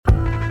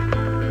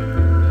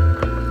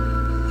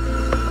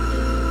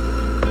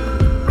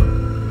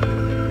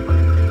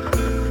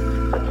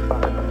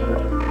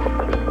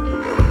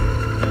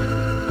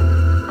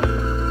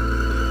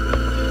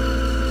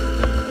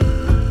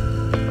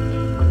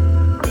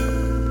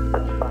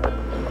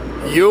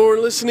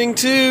You're listening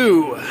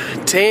to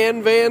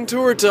Tan Van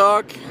Tour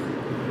Talk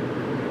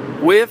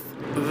with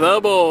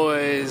the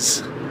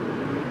boys.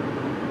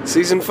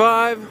 Season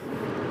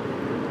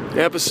 5,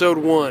 Episode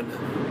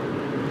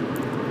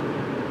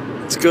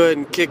 1. Let's go ahead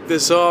and kick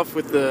this off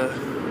with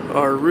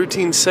our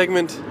routine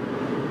segment,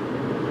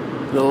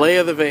 the lay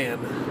of the van.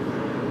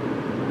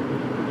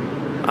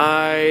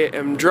 I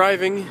am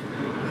driving.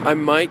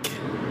 I'm Mike.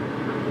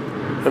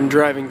 I'm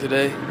driving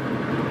today.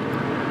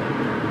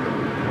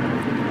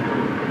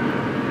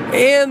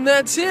 And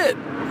that's it.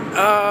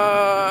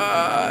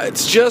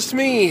 It's just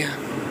me.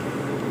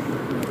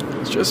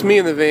 It's just me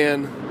in the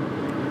van.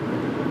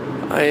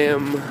 I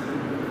am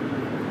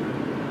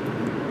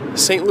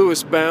St.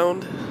 Louis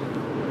bound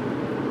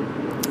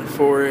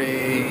for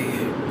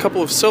a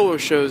couple of solo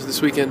shows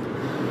this weekend.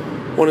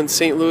 One in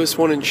St. Louis,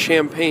 one in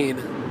Champaign.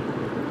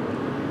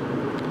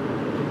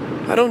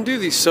 I don't do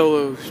these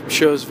solo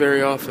shows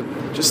very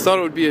often. Just thought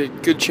it would be a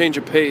good change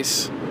of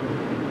pace.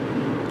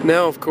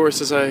 Now, of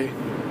course, as I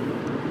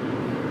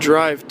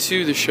drive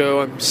to the show,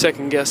 I'm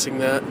second guessing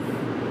that.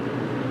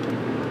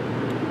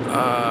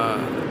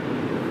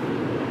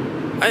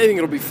 I think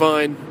it'll be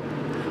fine.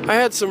 I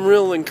had some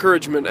real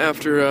encouragement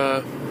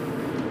after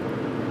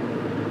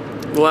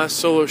the last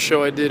solo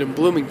show I did in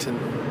Bloomington.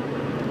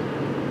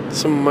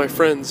 Some of my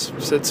friends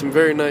said some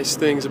very nice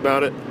things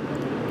about it.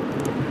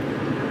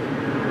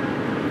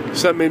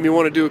 So that made me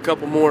want to do a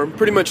couple more. I'm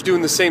pretty much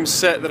doing the same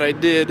set that I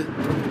did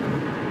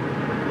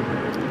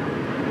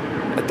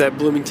at that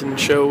Bloomington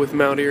show with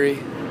Mount Erie.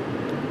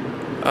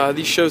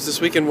 These shows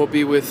this weekend will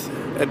be with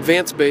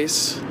Advance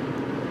Bass,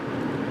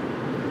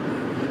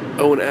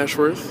 Owen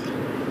Ashworth,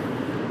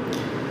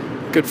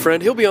 good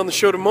friend. He'll be on the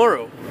show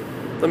tomorrow,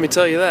 let me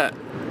tell you that.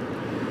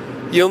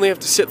 You only have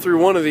to sit through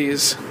one of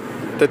these.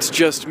 That's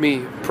just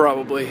me,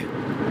 probably.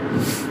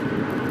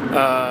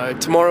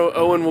 Tomorrow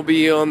Owen will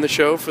be on the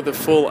show for the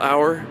full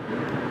hour,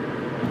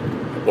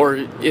 or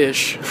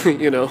ish,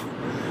 you know.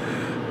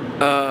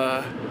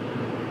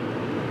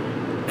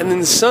 And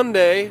then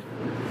Sunday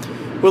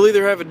we'll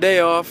either have a day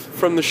off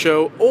from the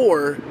show,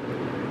 or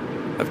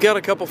I've got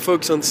a couple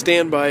folks on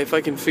standby if I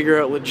can figure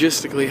out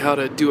logistically how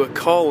to do a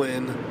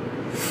call-in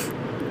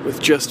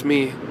with just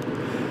me.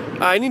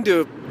 I need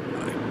to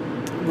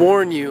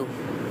warn you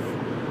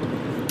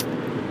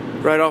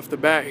right off the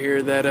bat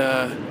here that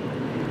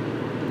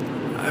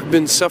I've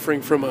been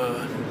suffering from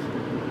a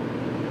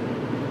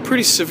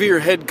pretty severe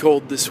head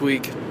cold this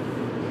week.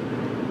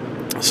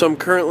 So I'm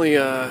currently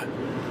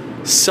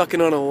sucking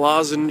on a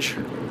lozenge.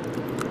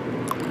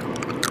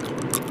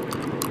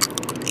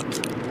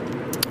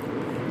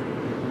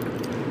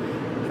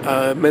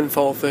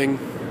 Menthol thing,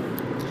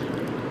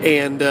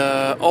 and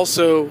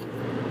also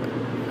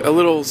a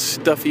little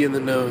stuffy in the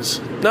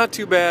nose. Not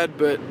too bad,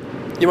 but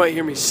you might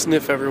hear me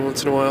sniff every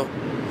once in a while.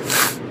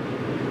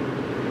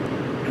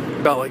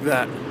 About like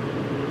that.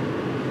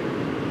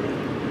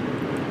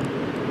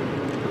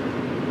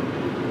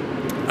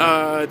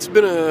 It's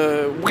been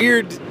a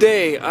weird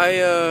day.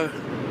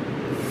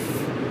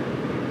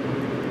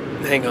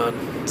 Hang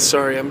on.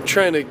 Sorry,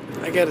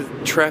 I got a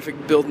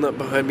traffic building up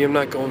behind me. I'm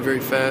not going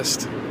very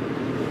fast.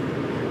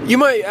 You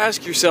might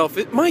ask yourself,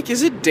 Mike,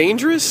 is it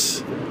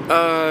dangerous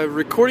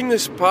recording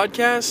this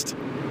podcast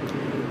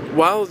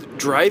while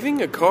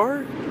driving a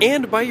car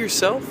and by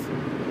yourself?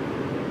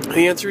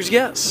 The answer is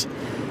yes.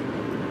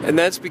 And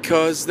that's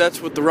because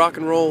that's what the rock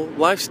and roll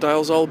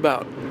lifestyle is all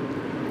about.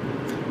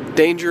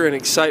 Danger and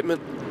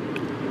excitement.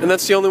 And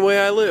that's the only way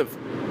I live.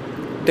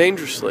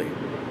 Dangerously.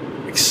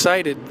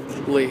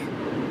 Excitedly.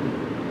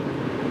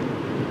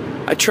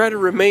 I try to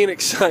remain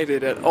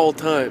excited at all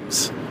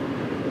times.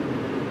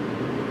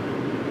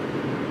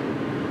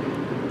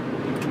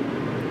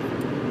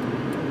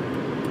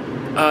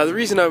 The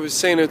reason I was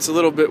saying it's a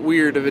little bit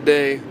weird of a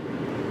day,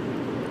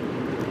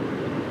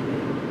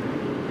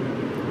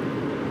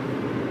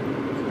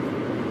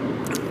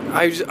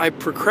 I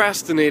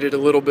procrastinated a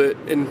little bit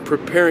in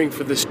preparing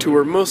for this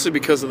tour, mostly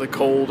because of the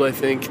cold, I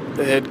think,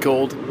 the head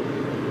cold.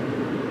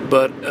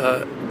 But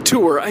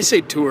tour, I say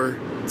tour,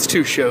 it's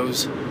 2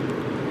 shows.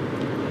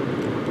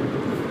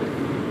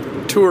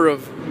 Tour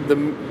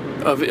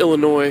of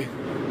Illinois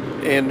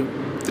and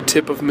the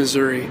tip of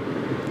Missouri.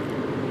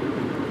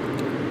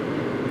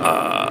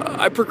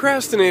 I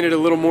procrastinated a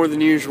little more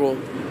than usual.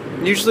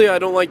 Usually I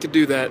don't like to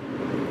do that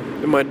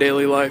in my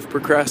daily life,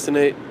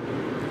 procrastinate.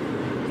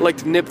 I like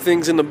to nip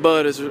things in the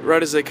bud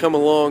right as they come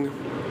along.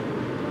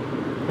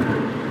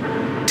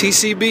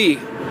 TCB.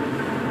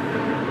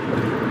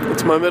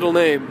 That's my middle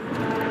name.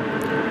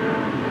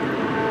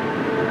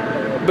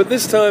 But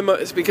this time,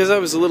 it's because I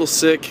was a little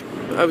sick.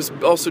 I was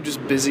also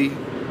just busy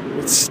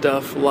with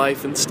stuff,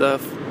 life and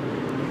stuff.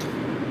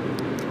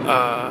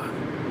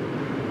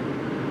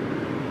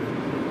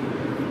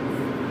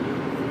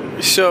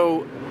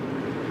 So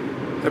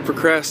I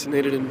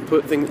procrastinated and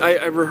put things.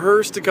 I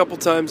rehearsed a couple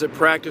times. I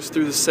practiced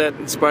through the set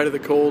in spite of the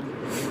cold.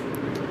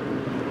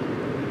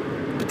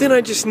 But then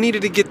I just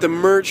needed to get the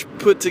merch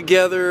put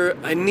together.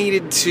 I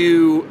needed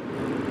to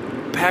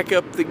pack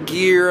up the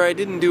gear. I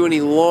didn't do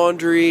any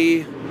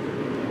laundry.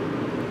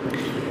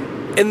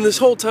 And this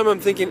whole time I'm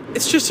thinking,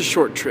 it's just a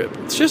short trip.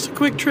 It's just a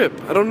quick trip.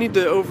 I don't need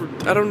to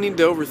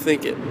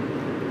overthink it.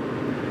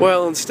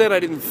 Well, instead I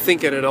didn't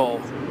think it at all.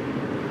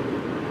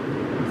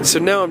 And so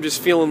now I'm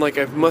just feeling like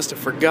I must have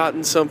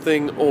forgotten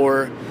something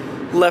or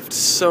left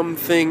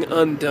something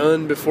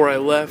undone before I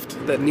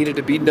left that needed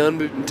to be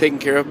done and taken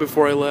care of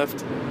before I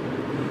left.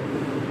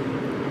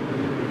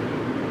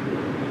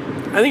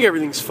 I think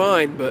everything's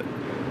fine, but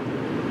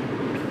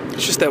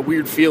it's just that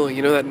weird feeling,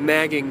 you know, that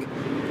nagging,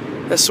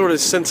 that sort of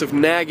sense of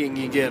nagging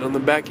you get on the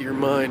back of your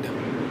mind.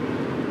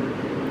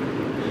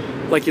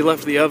 Like you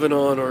left the oven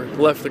on or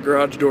left the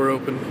garage door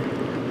open.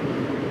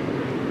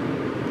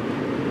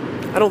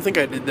 I don't think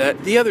I did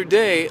that. The other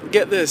day,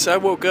 get this, I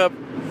woke up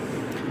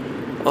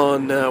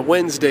on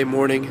Wednesday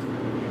morning.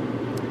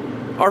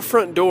 Our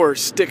front door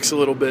sticks a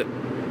little bit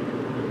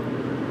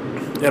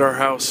at our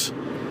house.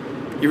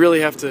 You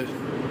really have to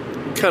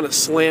kind of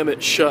slam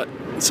it shut.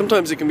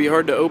 Sometimes it can be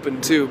hard to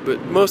open too, but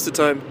most of the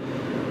time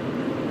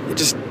it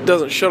just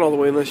doesn't shut all the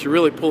way unless you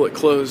really pull it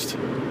closed.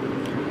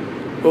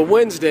 But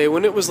Wednesday,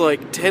 when it was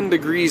like 10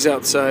 degrees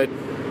outside,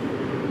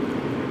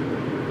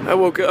 I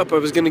woke up, I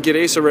was going to get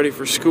Asa ready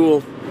for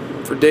school,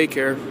 for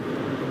daycare,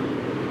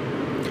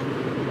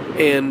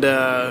 and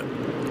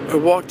I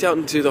walked out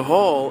into the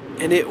hall,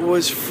 and it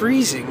was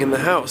freezing in the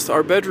house.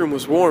 Our bedroom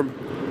was warm.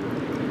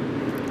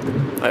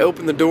 I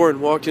opened the door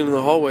and walked into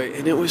the hallway,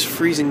 and it was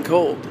freezing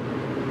cold.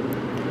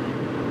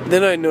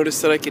 Then I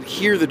noticed that I could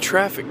hear the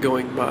traffic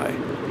going by.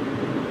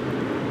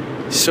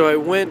 So I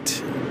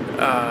went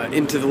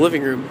into the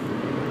living room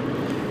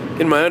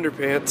in my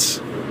underpants,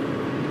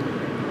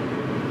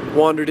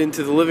 wandered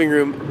into the living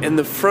room, and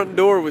the front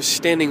door was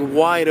standing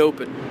wide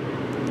open.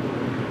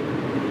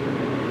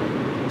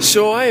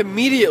 So I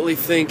immediately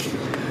think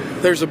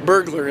there's a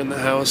burglar in the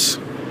house.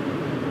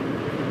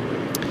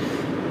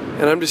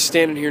 And I'm just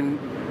standing here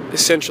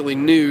essentially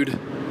nude.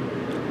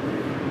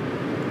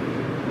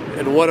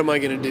 And what am I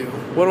going to do?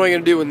 What am I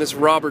going to do when this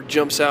robber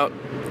jumps out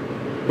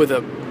with a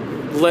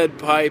lead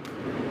pipe,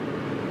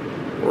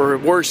 or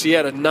worse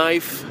yet, a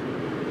knife,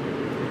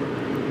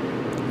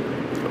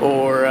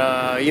 or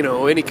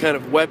any kind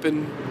of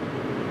weapon?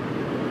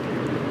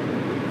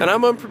 And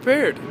I'm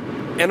unprepared,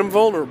 and I'm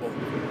vulnerable.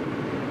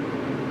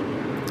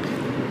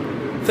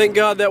 Thank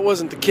God that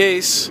wasn't the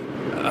case.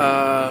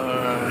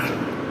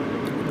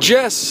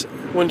 Jess,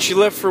 when she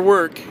left for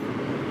work,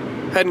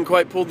 hadn't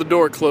quite pulled the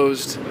door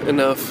closed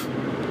enough,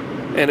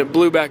 and it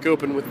blew back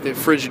open with the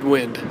frigid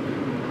wind.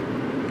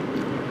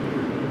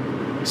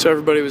 So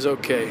everybody was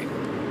okay.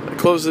 I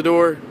closed the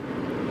door.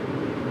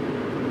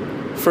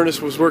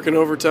 Furnace was working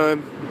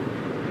overtime.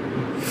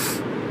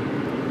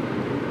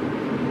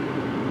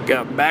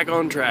 Got back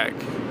on track.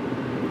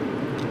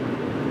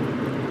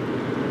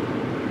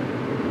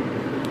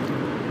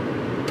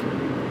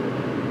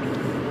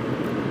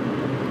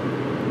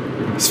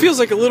 This feels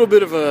like a little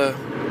bit of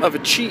a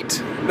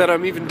cheat that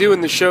I'm even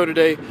doing the show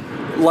today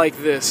like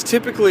this.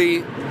 Typically,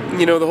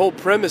 the whole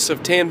premise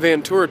of Tan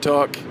Van Tour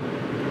Talk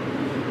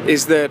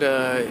is that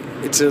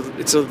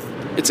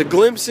it's a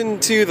glimpse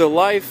into the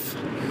life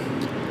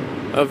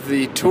of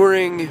the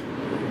touring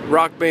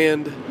rock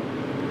band,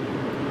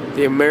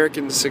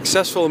 the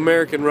successful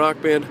American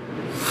rock band.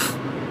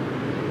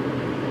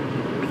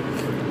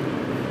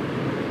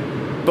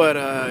 But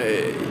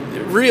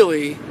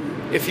really,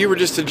 if you were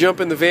just to jump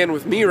in the van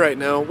with me right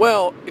now,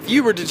 well, if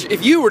you were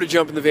to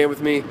jump in the van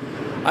with me,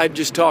 I'd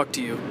just talk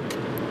to you.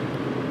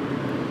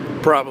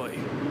 Probably.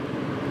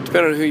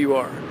 Depending on who you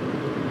are.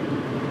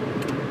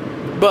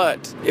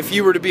 But if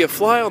you were to be a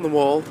fly on the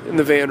wall in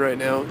the van right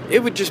now,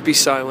 it would just be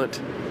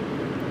silent.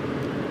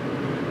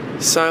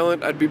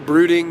 Silent. I'd be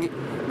brooding.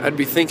 I'd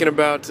be thinking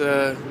about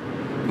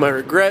my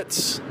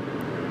regrets,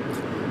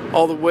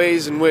 all the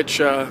ways in which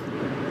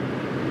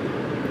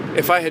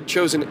if I had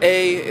chosen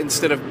A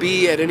instead of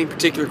B at any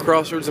particular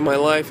crossroads in my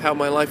life, how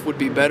my life would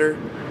be better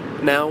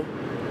now.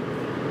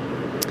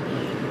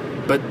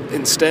 But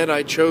instead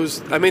I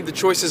made the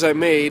choices I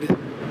made,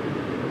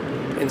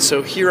 and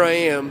so here I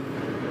am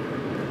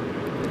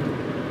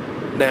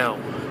now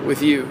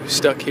with you,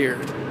 stuck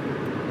here.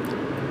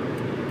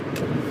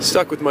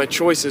 Stuck with my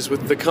choices,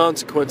 with the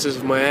consequences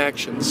of my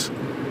actions.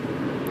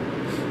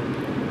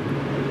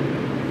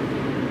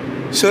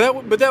 So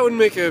that would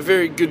make a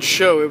very good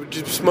show. It would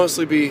just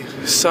mostly be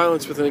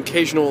silence with an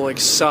occasional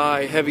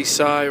sigh, heavy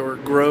sigh or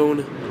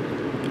groan.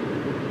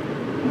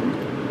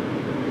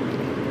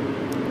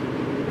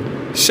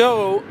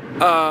 So,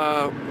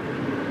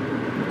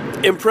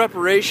 in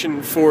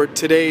preparation for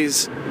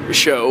today's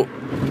show,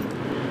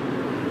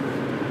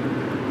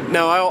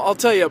 now I'll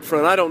tell you up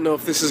front, I don't know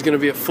if this is going to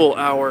be a full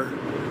hour,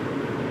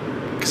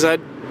 because I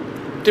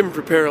didn't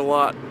prepare a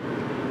lot.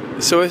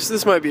 So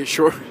this might be a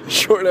short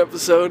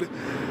episode.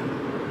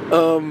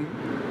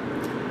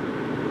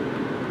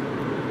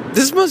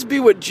 This must be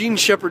what Gene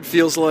Shepard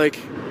feels like,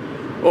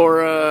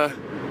 or I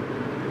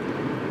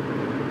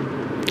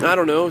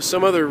don't know,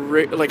 some other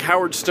like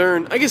Howard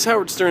Stern. I guess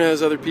Howard Stern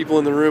has other people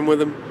in the room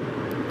with him.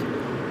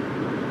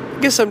 I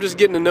guess I'm just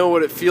getting to know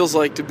what it feels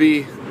like to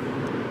be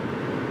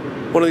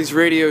one of these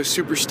radio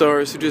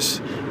superstars who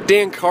just...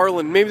 Dan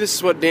Carlin. Maybe this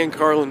is what Dan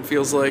Carlin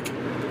feels like.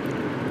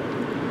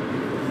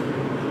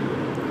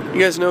 You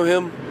guys know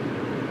him?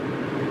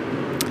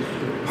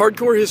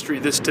 Hardcore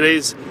History.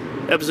 Today's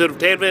episode of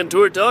Tan Van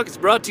Tour Talk is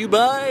brought to you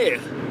by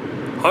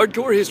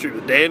Hardcore History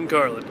with Dan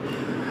Carlin.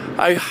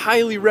 I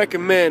highly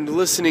recommend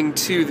listening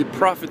to the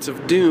Prophets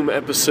of Doom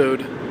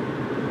episode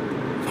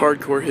of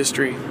Hardcore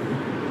History.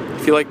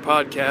 If you like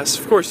podcasts,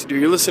 of course you do.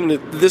 You're listening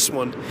to this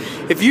one.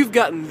 If you've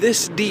gotten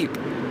this deep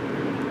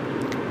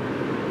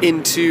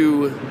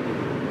into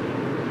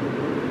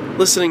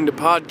listening to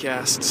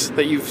podcasts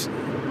that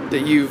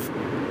you've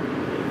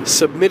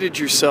submitted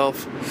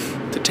yourself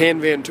to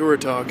Tan Van Tour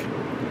Talk,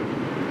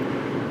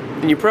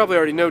 and you probably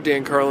already know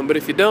Dan Carlin, but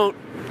if you don't,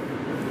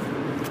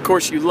 of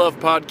course you love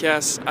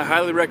podcasts, I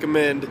highly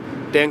recommend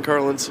Dan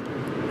Carlin's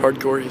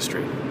Hardcore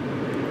History.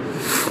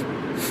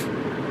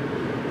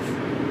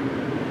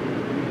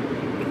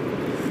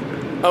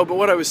 Oh, but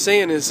what I was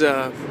saying is,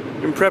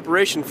 in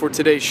preparation for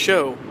today's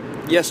show,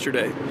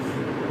 yesterday.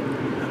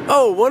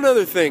 Oh, one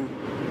other thing.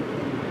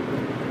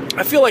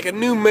 I feel like a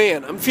new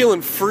man. I'm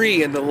feeling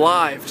free and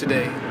alive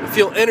today. I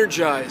feel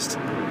energized.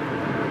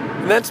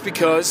 And that's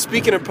because,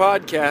 speaking of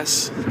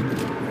podcasts,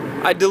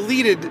 I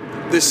deleted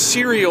the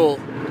Serial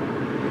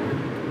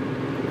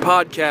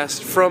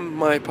podcast from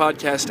my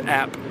podcast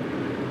app.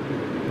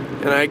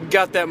 And I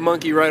got that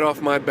monkey right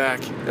off my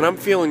back. And I'm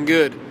feeling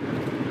good.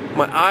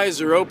 My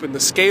eyes are open.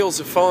 The scales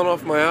have fallen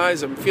off my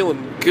eyes. I'm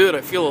feeling good.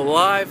 I feel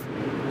alive.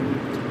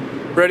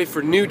 Ready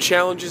for new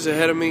challenges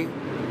ahead of me.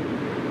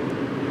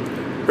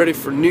 Ready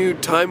for new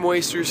time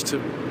wasters to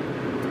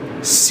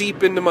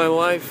seep into my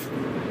life.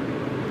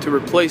 To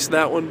replace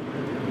that one.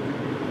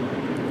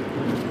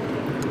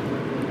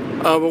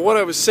 But what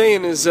I was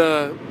saying is,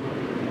 I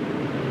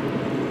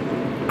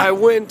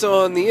went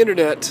on the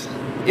internet.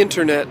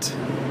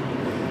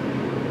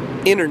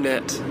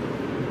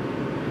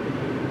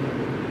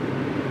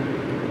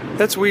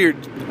 That's weird.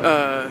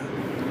 I'm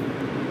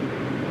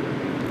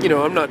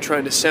not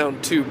trying to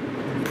sound too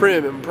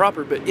prim and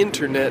proper, but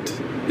internet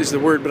is the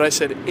word, but I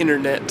said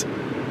internet.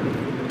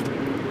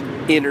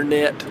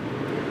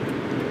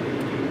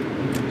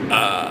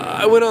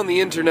 I went on the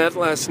internet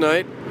last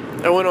night.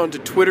 I went on to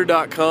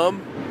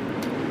twitter.com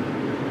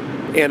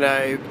and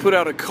I put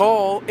out a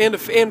call, and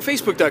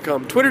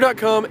facebook.com.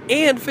 Twitter.com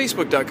and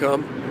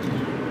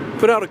facebook.com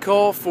put out a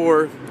call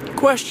for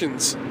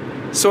questions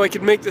so I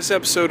could make this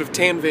episode of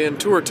Tan Van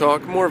Tour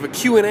Talk more of a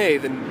Q&A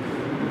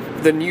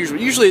than usual.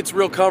 Usually it's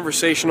real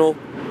conversational.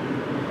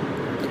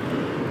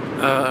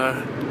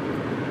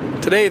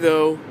 Today,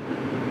 though,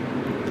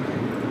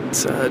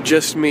 it's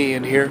just me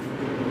in here.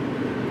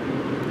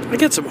 I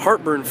get some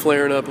heartburn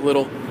flaring up a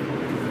little.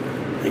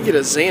 I get a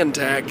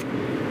Zantac.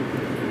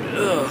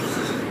 Ugh.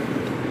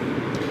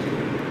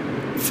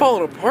 I'm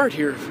falling apart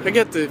here. I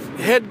got the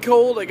head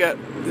cold. I got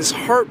this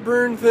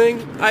heartburn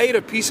thing. I ate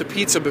a piece of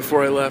pizza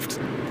before I left.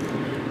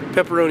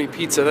 Pepperoni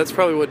pizza. That's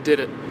probably what did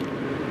it.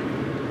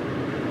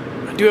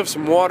 I do have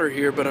some water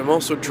here, but I'm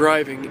also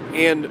driving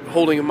and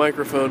holding a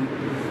microphone.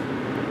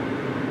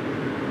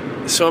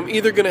 So I'm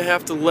either going to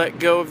have to let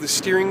go of the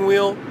steering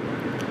wheel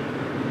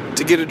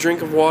to get a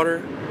drink of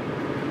water,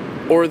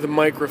 or the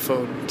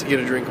microphone to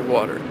get a drink of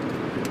water.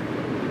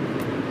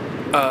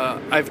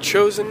 I've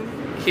chosen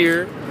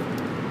here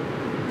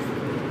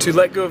to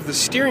let go of the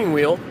steering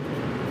wheel.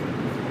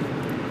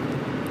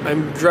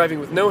 I'm driving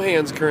with no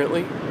hands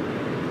currently.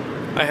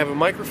 I have a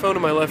microphone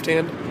in my left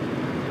hand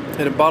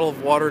and a bottle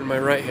of water in my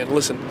right hand.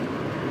 Listen.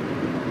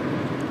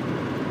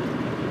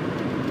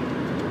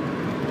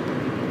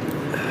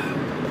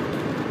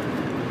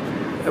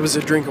 That was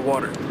a drink of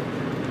water.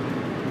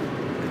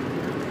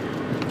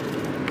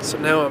 So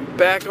now I'm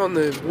back on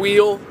the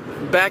wheel,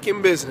 back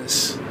in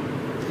business.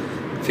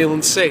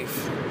 Feeling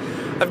safe.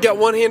 I've got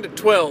one hand at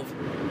 12.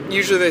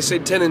 Usually they say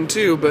 10 and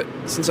 2, but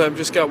since I've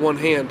just got one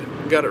hand,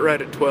 got it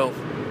right at 12.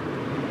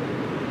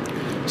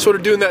 Sort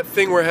of doing that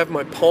thing where I have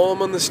my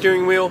palm on the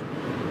steering wheel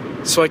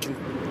so I can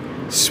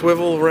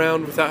swivel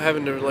around without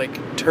having to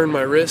turn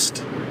my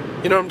wrist.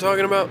 You know what I'm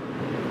talking about?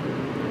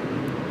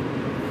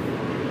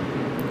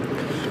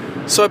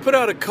 So I put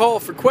out a call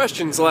for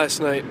questions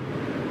last night,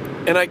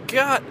 and I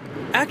got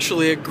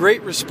actually a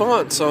great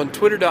response on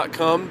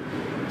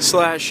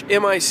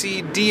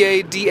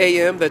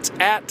twitter.com/MICDADAM. That's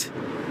at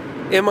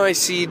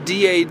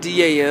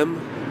MICDADAM.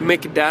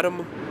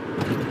 Macadam.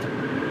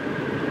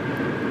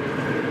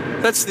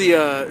 That's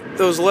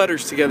those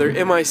letters together.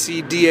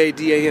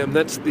 MICDADAM.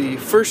 That's the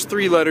first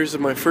 3 letters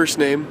of my first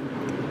name,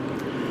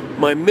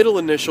 my middle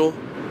initial,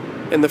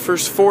 and the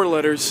first 4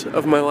 letters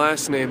of my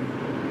last name.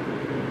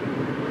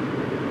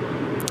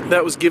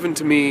 That was given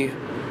to me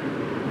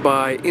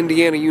by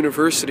Indiana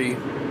University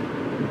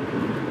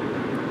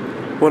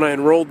when I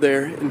enrolled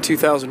there in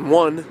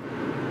 2001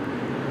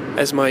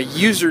 as my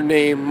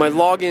username, my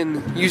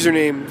login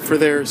username for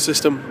their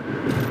system.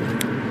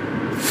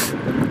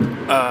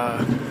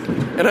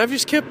 And I've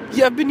just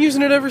I've been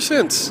using it ever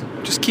since.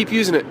 Just keep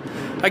using it.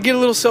 I get a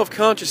little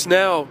self-conscious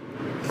now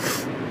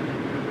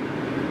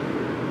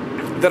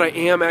that I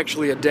am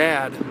actually a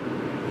dad.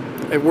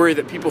 I worry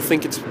that people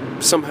think it's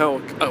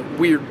somehow a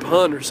weird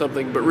pun or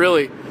something, but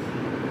really,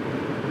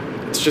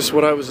 it's just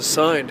what I was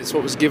assigned. It's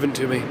what was given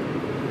to me.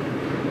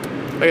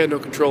 I had no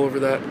control over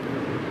that.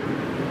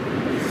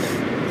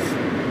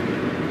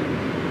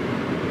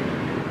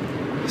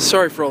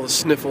 Sorry for all the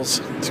sniffles.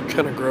 It's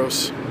kind of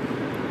gross.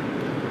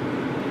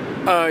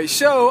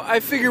 So, I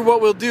figure what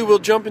we'll do, we'll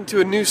jump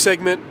into a new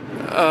segment.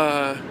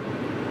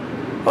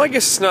 Well, I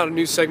guess it's not a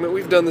new segment.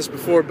 We've done this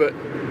before, but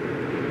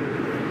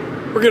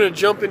we're going to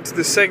jump into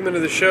the segment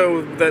of the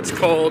show that's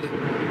called,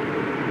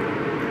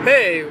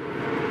 Hey,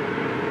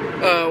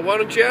 why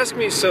don't you ask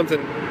me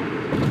something?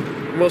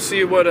 We'll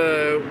see what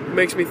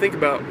makes me think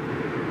about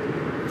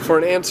for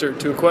an answer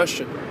to a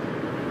question.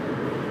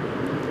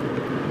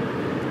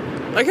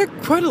 I got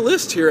quite a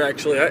list here,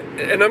 actually,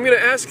 and I'm going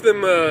to ask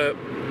them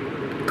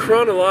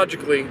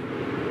chronologically,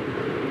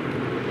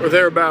 or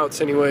thereabouts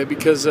anyway,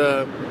 because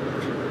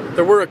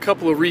there were a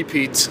couple of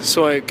repeats,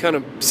 so I kind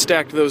of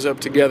stacked those up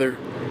together,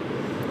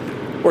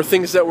 or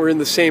things that were in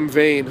the same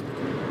vein,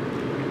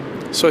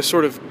 so I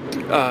sort of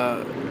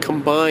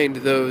combined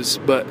those,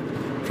 but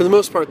for the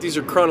most part, these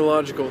are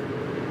chronological.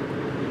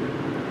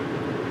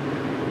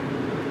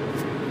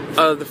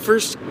 The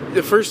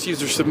first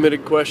user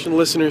submitted question,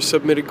 listener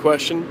submitted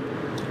question,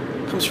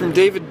 comes from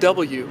David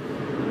W.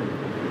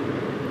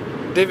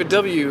 David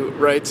W.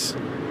 writes,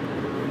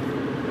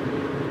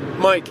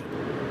 Mike,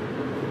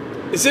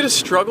 is it a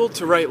struggle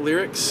to write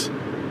lyrics?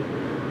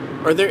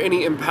 Are there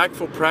any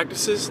impactful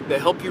practices that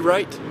help you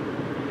write?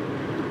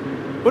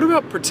 What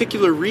about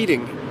particular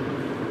reading?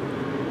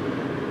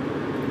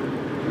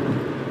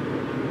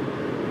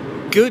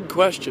 Good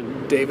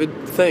question, David.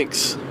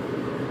 Thanks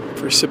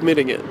for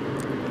submitting it.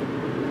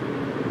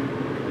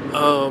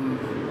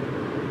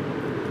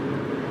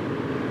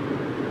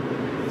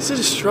 Is it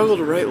a struggle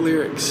to write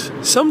lyrics?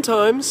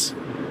 Sometimes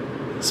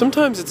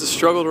it's a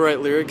struggle to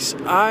write lyrics.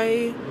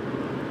 I'm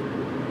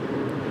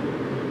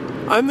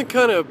the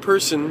kind of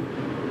person,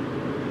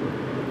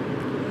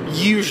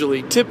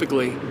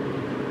 typically,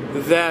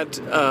 that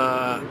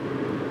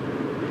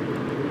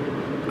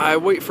I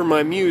wait for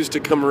my muse to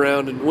come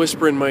around and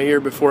whisper in my ear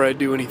before I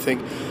do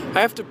anything.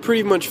 I have to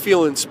pretty much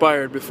feel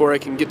inspired before I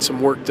can get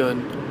some work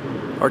done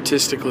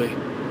artistically.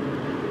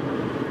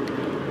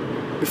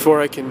 Before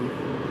I can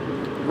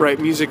write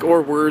music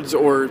or words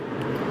or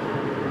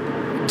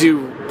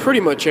do pretty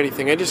much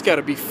anything. I just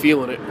gotta be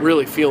feeling it,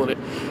 really feeling it.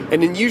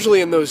 And then usually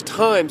in those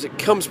times, it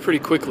comes pretty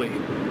quickly.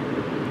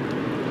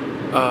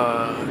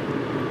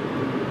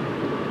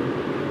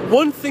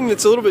 One thing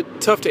that's a little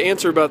bit tough to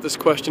answer about this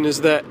question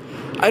is that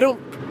I don't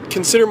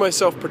consider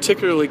myself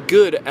particularly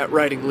good at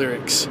writing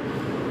lyrics.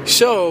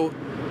 So,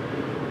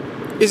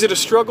 is it a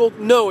struggle?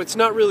 No, it's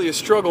not really a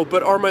struggle,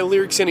 but are my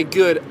lyrics any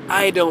good?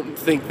 I don't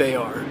think they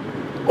are.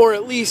 Or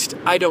at least,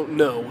 I don't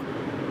know.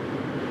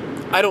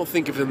 I don't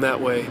think of them that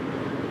way.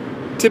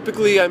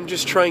 Typically, I'm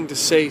just trying to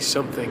say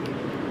something.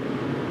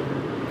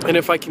 And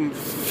if I can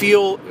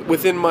feel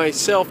within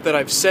myself that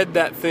I've said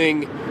that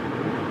thing,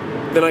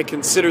 then I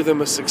consider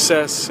them a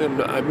success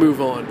and I move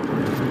on.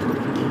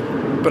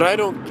 But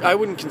I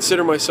wouldn't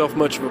consider myself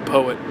much of a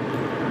poet.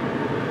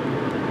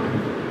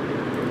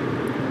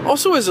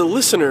 Also, as a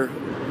listener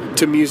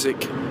to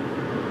music,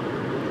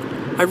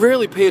 I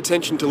rarely pay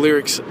attention to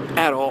lyrics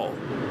at all.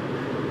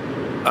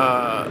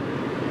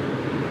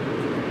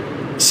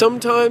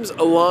 Sometimes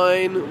a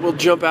line will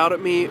jump out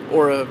at me,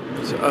 or a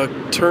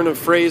turn of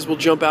phrase will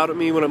jump out at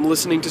me when I'm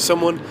listening to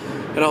someone,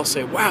 and I'll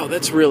say, wow,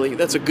 that's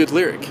a good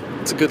lyric.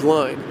 It's a good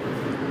line.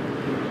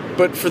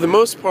 But for the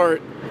most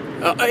part,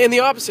 and the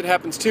opposite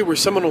happens too, where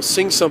someone will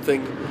sing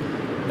something,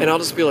 and I'll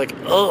just be like,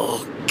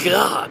 oh,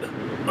 God,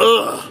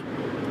 ugh,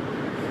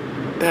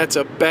 that's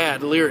a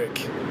bad lyric.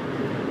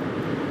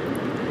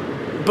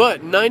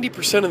 But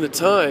 90% of the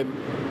time,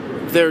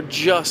 they're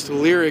just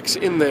lyrics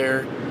in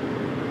there,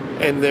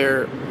 and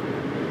they're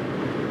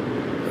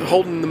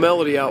holding the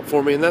melody out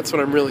for me, and that's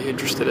what I'm really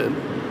interested in.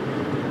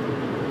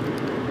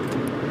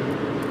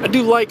 I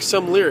do like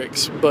some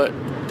lyrics, but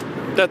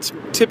that's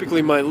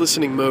typically my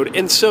listening mode,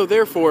 and so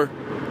therefore,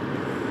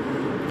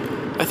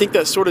 I think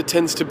that sort of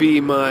tends to be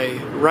my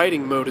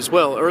writing mode as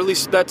well, or at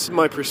least that's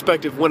my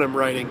perspective when I'm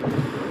writing.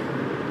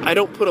 I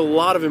don't put a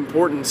lot of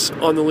importance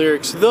on the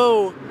lyrics,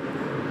 though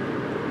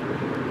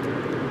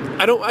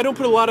I don't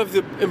put a lot of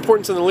the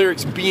importance on the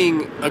lyrics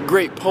being a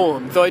great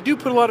poem, though I do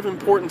put a lot of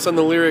importance on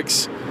the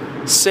lyrics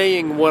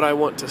saying what I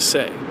want to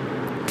say.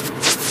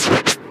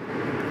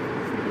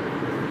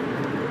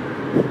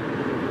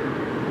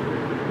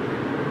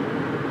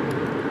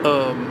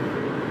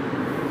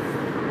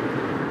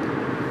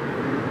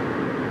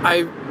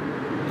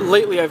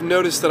 Lately I've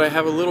noticed that I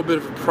have a little bit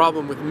of a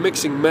problem with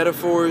mixing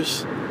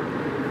metaphors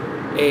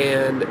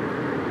and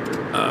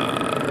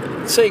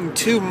saying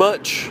too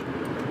much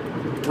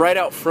right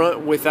out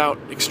front without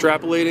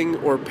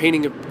extrapolating or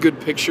painting a good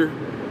picture.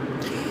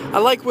 I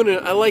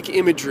like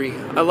imagery.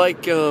 I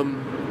like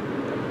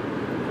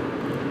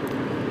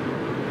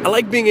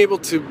being able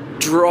to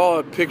draw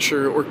a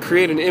picture or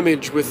create an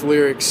image with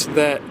lyrics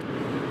that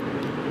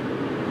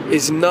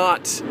is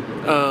not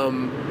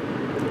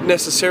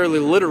necessarily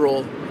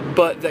literal,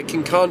 but that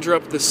can conjure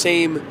up the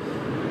same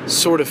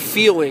sort of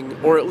feeling,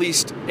 or at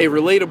least a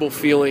relatable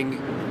feeling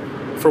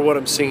for what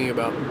I'm singing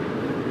about.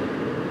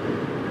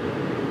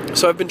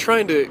 So I've been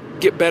trying to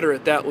get better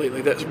at that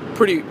lately. That's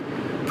pretty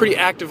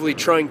actively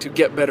trying to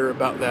get better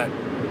about that.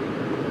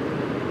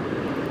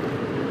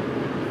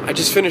 I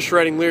just finished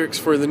writing lyrics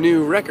for the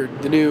new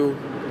record, the new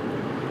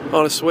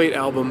Honest Wait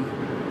album.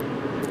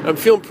 I'm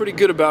feeling pretty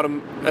good about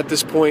them at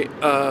this point.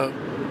 I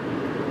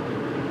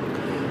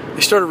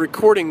started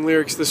recording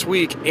lyrics this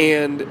week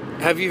and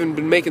have even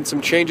been making some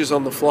changes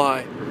on the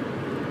fly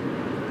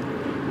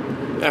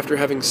after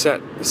having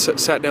sat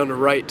down to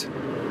write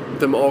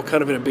them all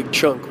kind of in a big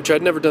chunk, which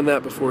I'd never done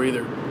that before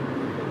either.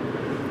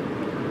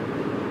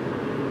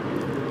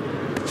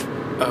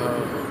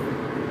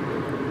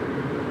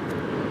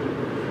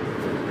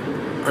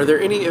 Are there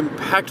any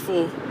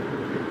impactful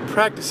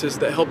practices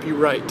that help you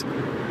write?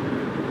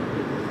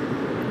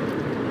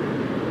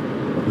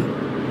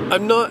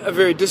 I'm not a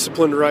very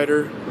disciplined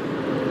writer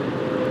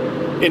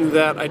in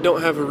that I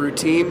don't have a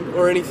routine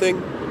or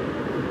anything.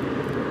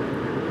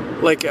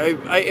 Like,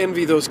 I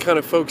envy those kind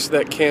of folks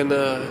that can,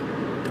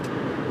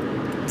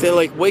 they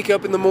like wake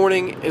up in the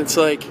morning and it's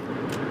like,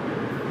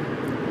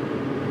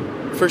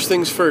 first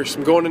things first,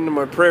 I'm going into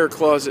my prayer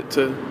closet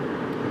to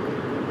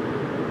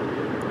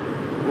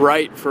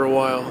write for a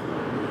while,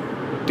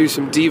 do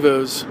some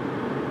devos,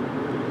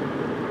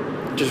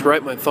 just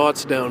write my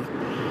thoughts down.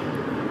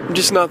 I'm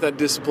just not that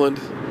disciplined,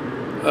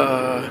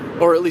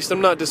 or at least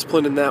I'm not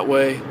disciplined in that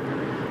way,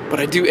 but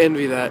I do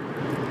envy that.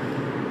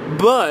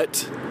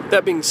 But,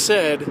 that being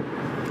said,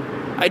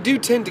 I do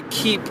tend to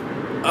keep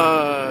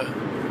a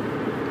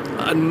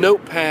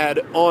notepad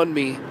on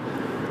me.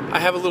 I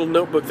have a little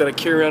notebook that I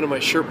carry around in my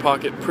shirt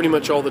pocket pretty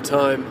much all the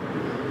time.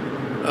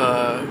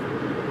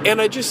 And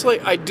I just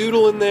I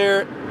doodle in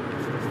there,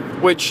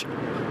 which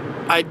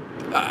I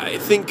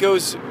think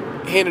goes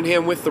hand in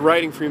hand with the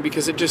writing for me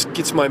because it just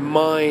gets my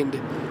mind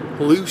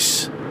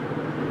loose.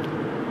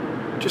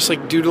 Just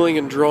like doodling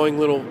and drawing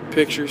little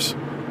pictures.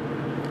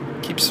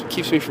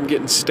 Keeps me from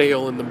getting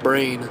stale in the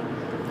brain.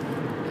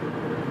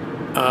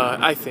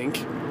 I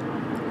think.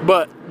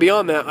 But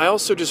beyond that, I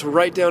also just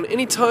write down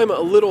anytime a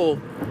little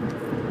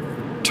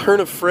turn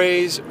of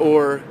phrase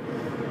or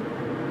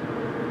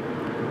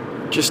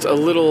just a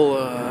little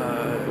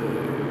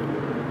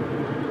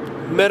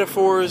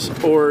metaphors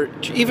or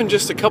even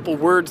just a couple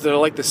words that I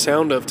like the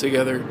sound of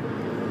together.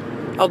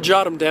 I'll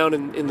jot them down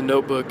in the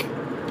notebook.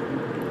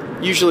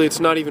 Usually it's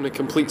not even a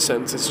complete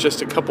sentence, it's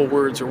just a couple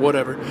words or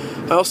whatever.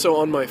 I also,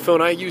 on my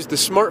phone, I use the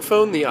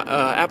smartphone, the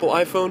Apple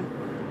iPhone,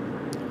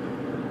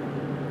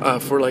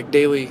 for like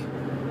daily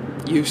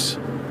use,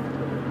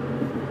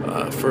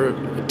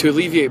 to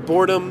alleviate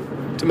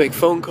boredom, to make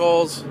phone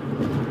calls,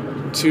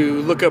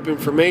 to look up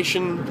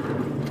information,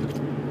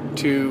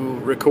 to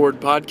record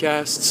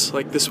podcasts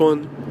like this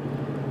one,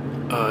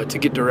 to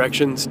get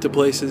directions to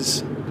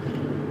places,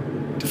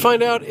 to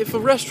find out if a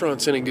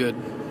restaurant's any good.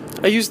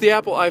 I use the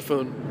Apple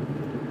iPhone,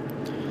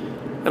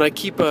 and I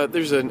keep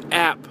there's an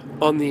app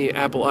on the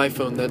Apple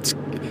iPhone that's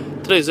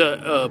today's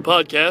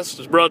podcast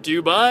is brought to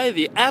you by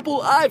the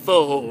Apple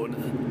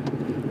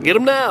iPhone. Get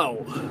them now.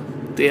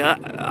 The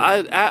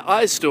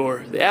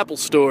iStore, the Apple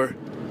Store.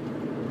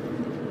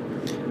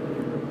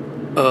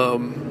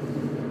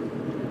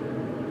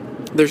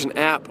 There's an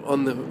app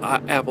on the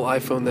Apple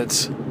iPhone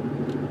that's,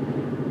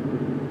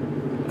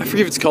 I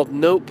forget if it's called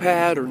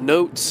Notepad or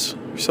Notes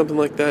or something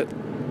like that.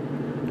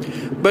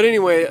 But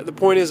anyway, the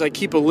point is I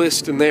keep a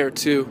list in there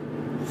too.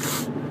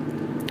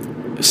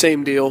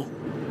 Same deal.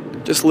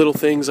 Just little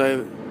things I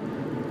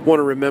want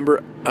to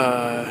remember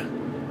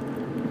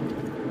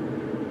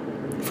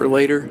for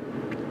later.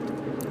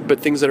 But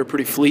things that are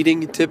pretty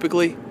fleeting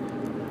typically.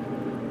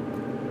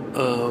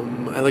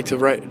 I like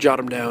to jot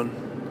them down.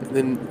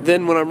 And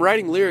then when I'm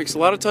writing lyrics, a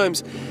lot of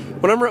times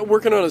when I'm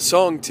working on a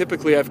song,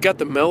 typically I've got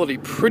the melody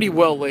pretty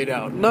well laid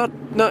out. Not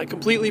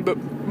completely, but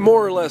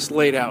more or less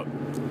laid out.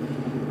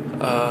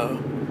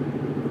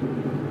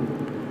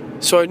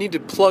 So I need to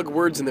plug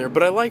words in there,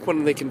 but I like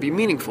when they can be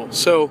meaningful.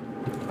 So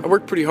I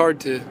work pretty hard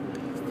to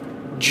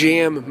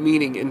jam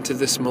meaning into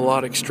this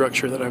melodic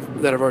structure that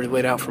I've already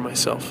laid out for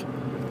myself.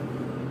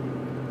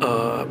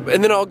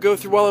 And then I'll go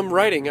through while I'm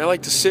writing. I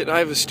like to sit. I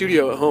have a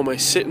studio at home. I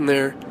sit in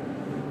there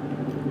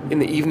in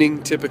the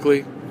evening,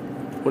 typically,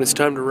 when it's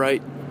time to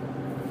write.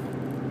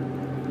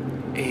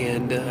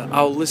 And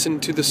I'll listen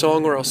to the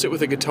song, or I'll sit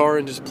with a guitar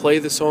and just play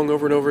the song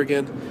over and over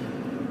again,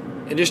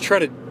 and just try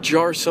to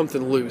jar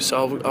something loose.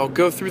 I'll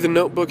go through the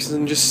notebooks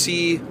and just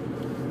see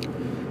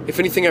if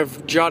anything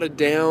I've jotted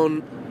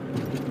down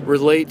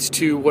relates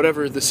to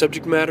whatever the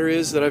subject matter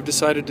is that I've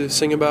decided to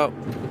sing about.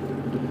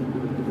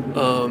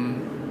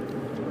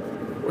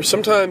 Or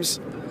sometimes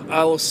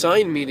I'll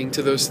assign meaning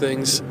to those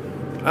things.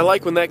 I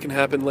like when that can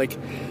happen. Like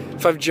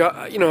if I've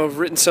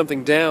written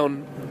something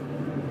down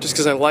just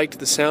because I liked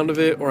the sound of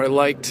it, or I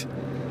liked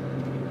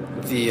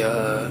the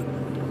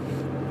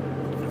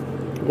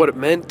what it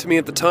meant to me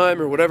at the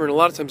time, or whatever. And a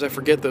lot of times I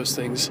forget those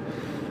things,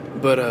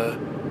 but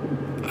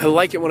I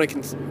like it when I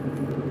can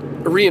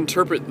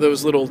reinterpret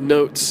those little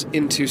notes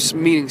into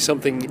meaning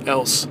something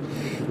else.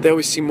 They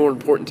always seem more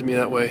important to me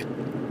that way.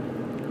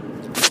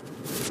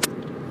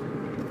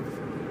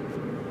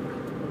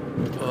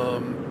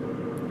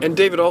 And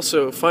David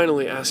also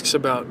finally asks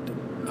about,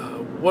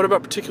 what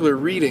about particular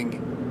reading?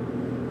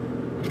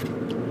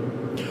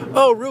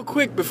 Oh, real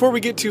quick, before we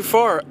get too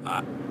far,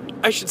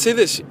 I should say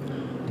this.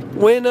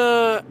 When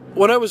I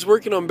was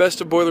working on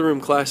Best of Boiler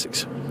Room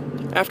Classics,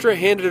 after I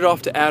handed it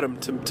off to Adam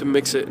to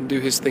mix it and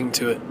do his thing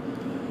to it,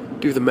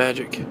 do the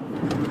magic,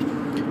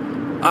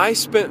 I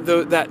spent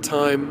that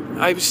time,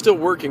 I was still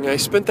working, I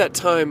spent that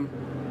time,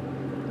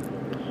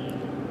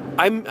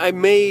 I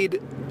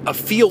made a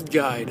field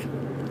guide.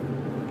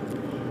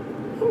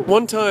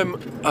 One time,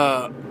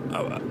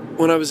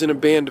 when I was in a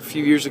band a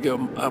few years ago,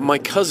 my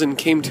cousin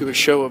came to a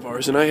show of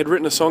ours, and I had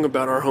written a song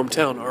about our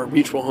hometown, our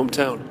mutual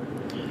hometown.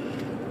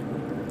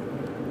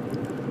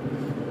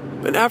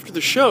 And after the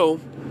show,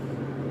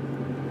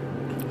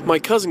 my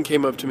cousin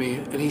came up to me,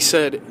 and he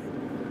said,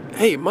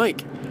 "Hey,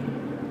 Mike,"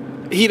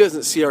 he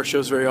doesn't see our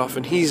shows very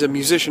often. He's a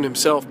musician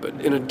himself, but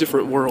in a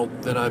different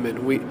world than I'm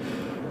in.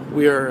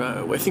 We are,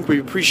 I think we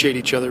appreciate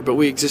each other, but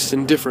we exist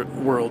in different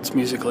worlds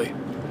musically.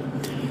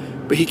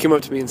 But he came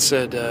up to me and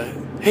said,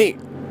 "Hey,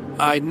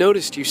 I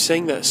noticed you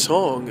sang that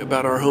song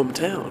about our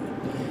hometown,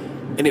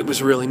 and it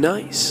was really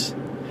nice."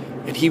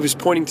 And he was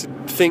pointing to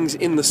things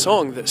in the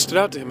song that stood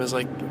out to him as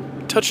like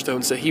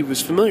touchstones that he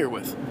was familiar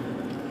with.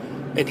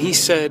 And he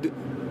said,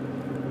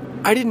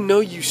 "I didn't know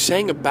you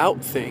sang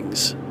about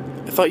things.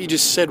 I thought you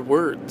just said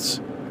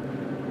words."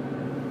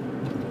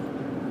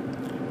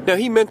 Now,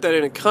 he meant that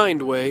in a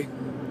kind way,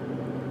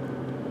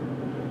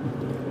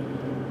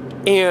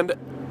 and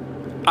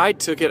I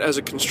took it as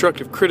a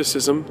constructive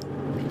criticism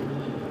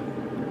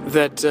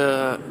that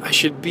I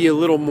should be a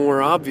little more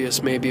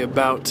obvious maybe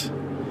about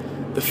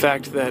the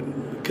fact that,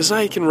 because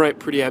I can write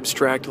pretty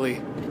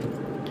abstractly,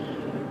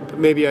 but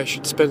maybe I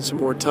should spend some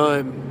more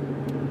time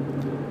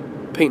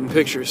painting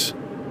pictures.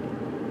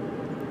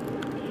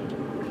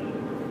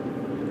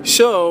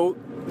 So,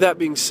 that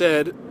being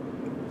said,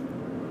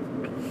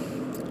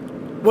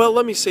 well,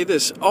 let me say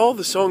this. All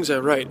the songs I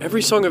write,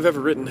 every song I've ever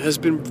written, has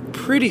been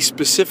pretty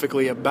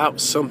specifically about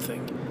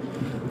something.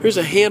 There's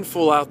a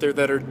handful out there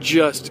that are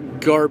just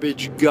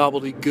garbage,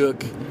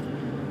 gobbledygook,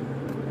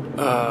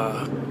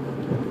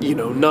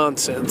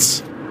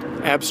 nonsense,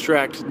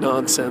 abstract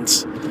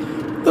nonsense.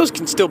 Those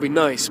can still be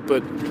nice,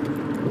 but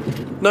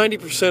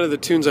 90% of the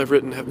tunes I've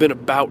written have been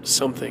about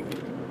something.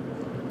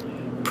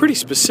 Pretty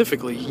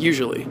specifically,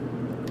 usually.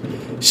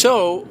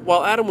 So,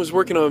 while Adam was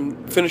working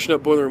on finishing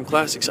up Boiler Room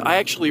Classics, I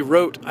actually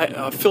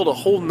filled a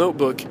whole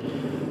notebook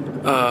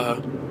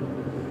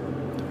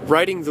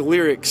writing the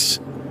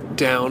lyrics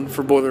down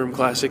for Boiler Room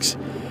Classics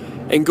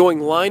and going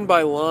line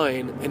by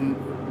line and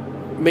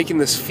making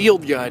this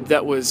field guide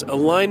that was a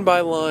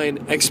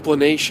line-by-line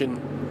explanation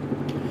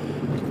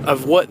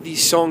of what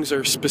these songs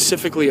are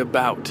specifically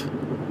about.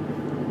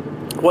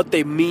 What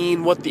they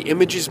mean, what the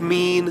images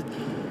mean,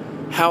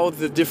 how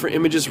the different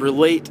images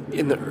relate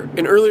in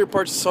earlier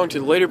parts of the song to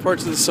the later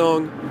parts of the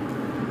song.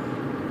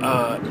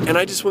 And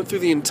I just went through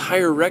the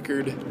entire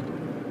record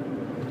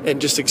and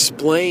just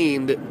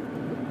explained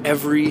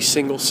every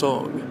single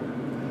song.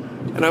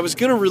 And I was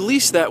going to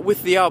release that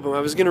with the album. I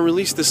was going to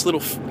release this little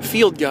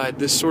field guide,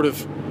 this sort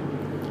of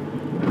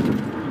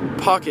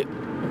pocket,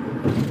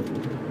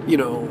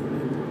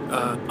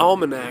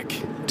 almanac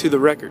to the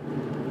record.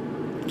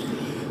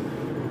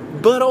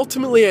 But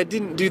ultimately I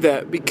didn't do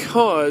that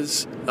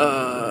because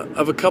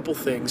of a couple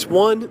things.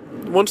 One,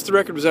 once the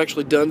record was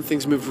actually done,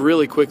 things moved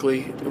really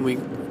quickly,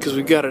 because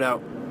we got it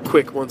out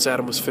quick once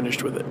Adam was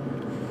finished with it.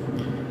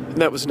 And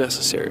that was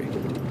necessary.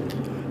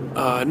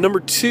 Number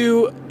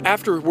two,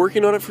 after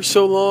working on it for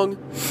so long,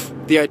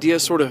 the idea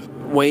sort of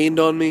waned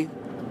on me.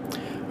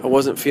 I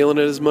wasn't feeling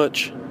it as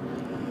much.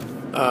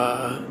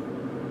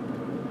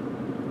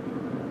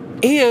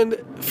 And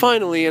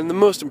finally, and the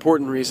most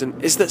important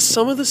reason, is that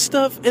some of the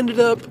stuff ended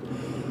up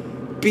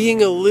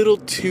being a little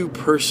too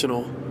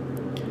personal.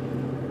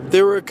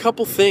 There were a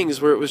couple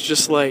things where it was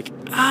just like,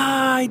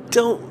 I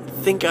don't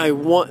think I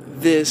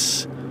want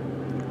this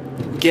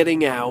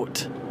getting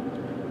out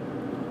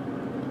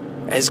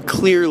as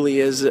clearly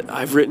as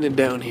I've written it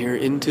down here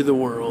into the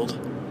world.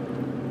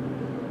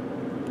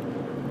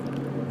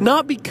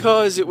 Not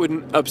because it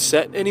wouldn't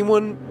upset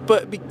anyone,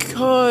 but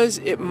because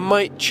it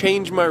might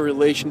change my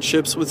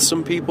relationships with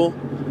some people.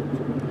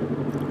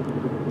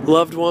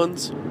 Loved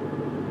ones.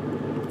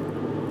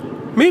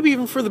 Maybe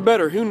even for the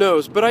better, who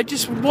knows? But I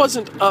just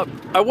wasn't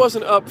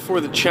up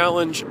for the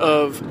challenge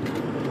of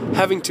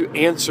having to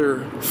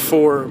answer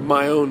for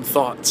my own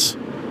thoughts.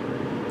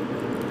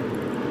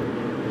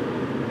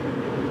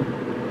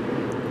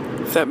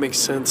 If that makes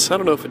sense. I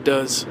don't know if it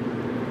does.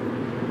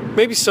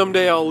 Maybe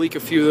someday I'll leak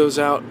a few of those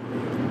out.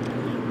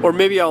 Or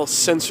maybe I'll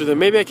censor them.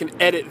 Maybe I can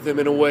edit them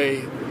in a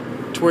way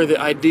to where the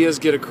ideas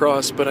get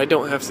across, but I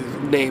don't have to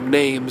name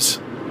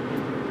names.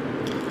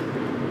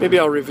 Maybe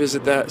I'll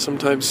revisit that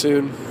sometime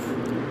soon.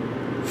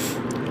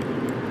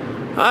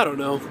 I don't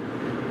know.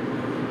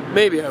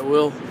 Maybe I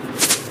will.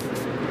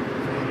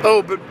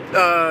 Oh, but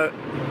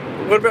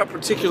what about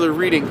particular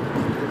reading?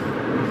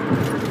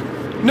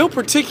 No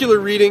particular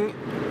reading.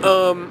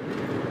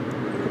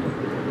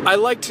 I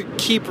like to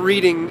keep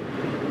reading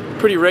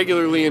pretty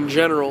regularly in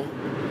general,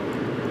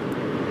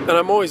 and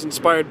I'm always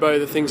inspired by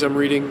the things I'm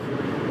reading.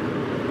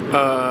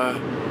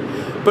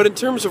 But in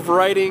terms of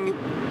writing,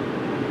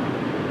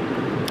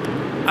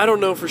 I don't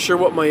know for sure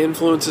what my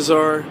influences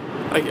are.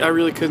 I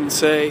really couldn't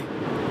say.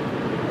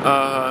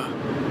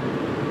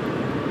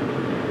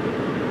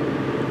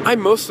 I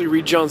mostly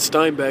read John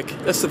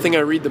Steinbeck. That's the thing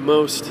I read the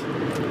most.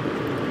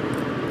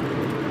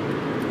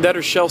 That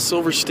or Shel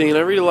Silverstein.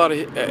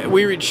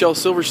 We read Shel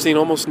Silverstein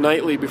almost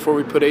nightly before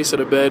we put Asa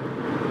to bed.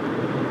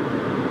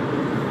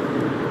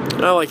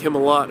 I like him a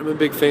lot. I'm a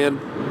big fan.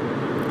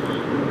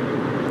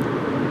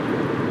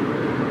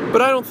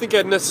 But I don't think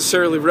I'd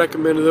necessarily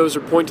recommend those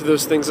or point to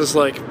those things as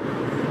like,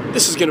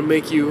 this is going to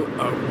make you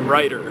a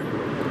writer.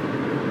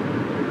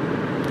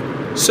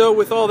 So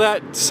with all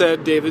that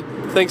said, David,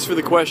 thanks for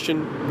the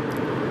question.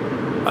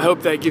 I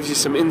hope that gives you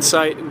some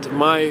insight into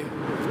my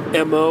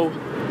MO.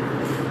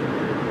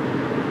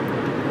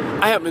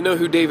 I happen to know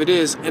who David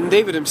is, and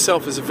David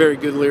himself is a very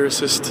good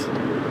lyricist.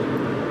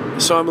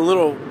 So I'm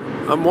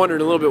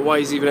wondering a little bit why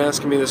he's even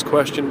asking me this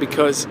question,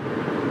 because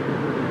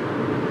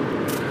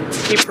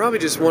he probably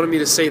just wanted me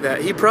to say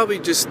that.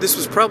 This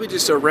was probably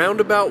just a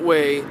roundabout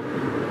way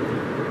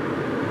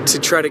to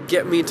try to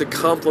get me to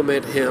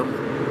compliment him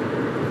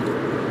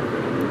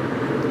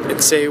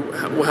and say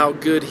how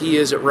good he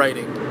is at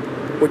writing,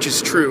 which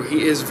is true.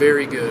 He is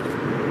very good.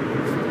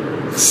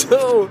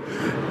 So,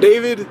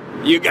 David,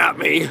 you got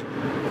me.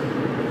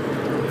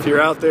 If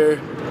you're out there,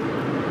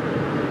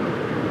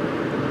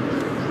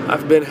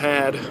 I've been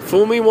had.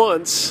 Fool me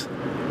once.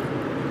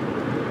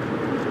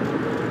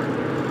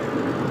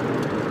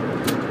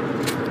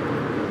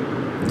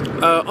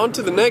 On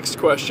to the next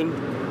question.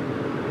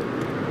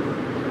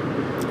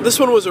 This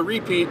one was a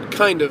repeat,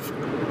 kind of.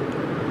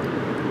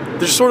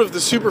 There's sort of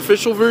the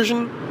superficial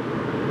version,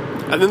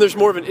 and then there's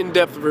more of an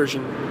in-depth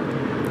version.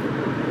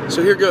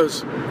 So here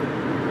goes.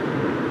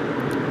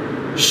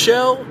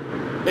 Shel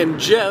and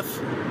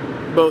Jeff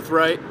both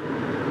write.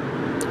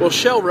 Well,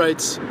 Shel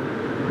writes,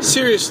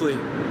 seriously,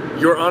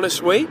 your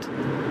honest weight?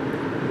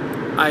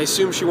 I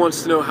assume she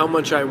wants to know how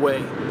much I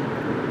weigh.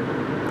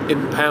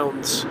 In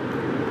pounds.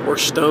 Or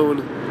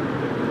stone.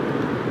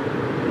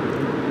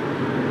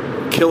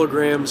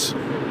 Kilograms.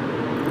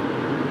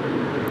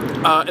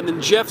 And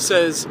then Jeff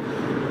says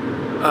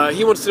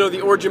he wants to know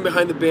the origin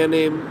behind the band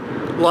name.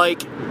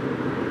 Like,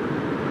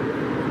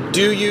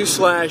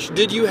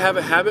 did you have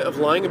a habit of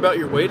lying about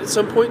your weight at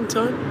some point in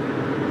time?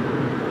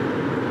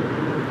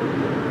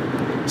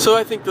 So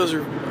I think those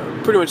are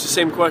pretty much the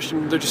same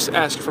question. They're just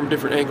asked from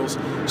different angles.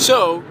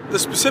 So, the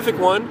specific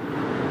one,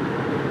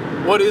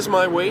 what is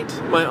my weight?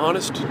 My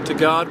honest to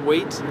God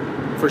weight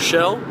for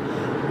Shel?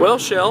 Well,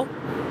 Shel,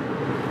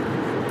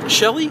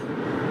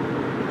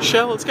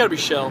 it's gotta be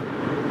Shel.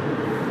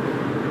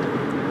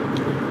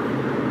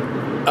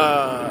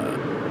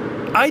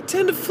 I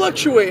tend to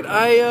fluctuate.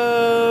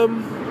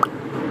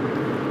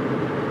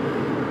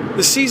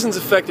 The seasons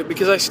affect it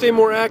because I stay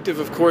more active,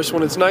 of course,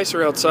 when it's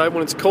nicer outside.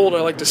 When it's cold, I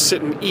like to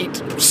sit and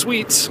eat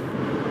sweets.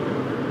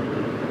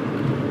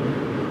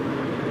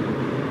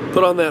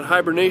 Put on that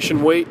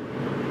hibernation weight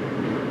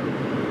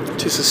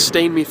to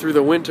sustain me through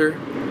the winter.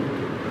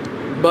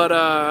 But,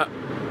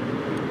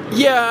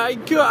 yeah,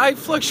 I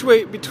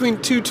fluctuate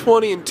between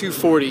 220 and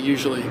 240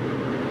 usually.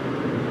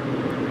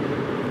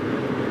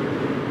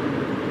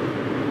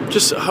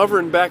 Just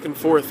hovering back and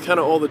forth kind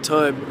of all the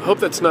time. I hope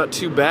that's not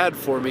too bad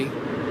for me.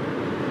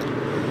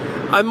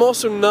 I'm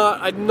also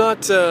I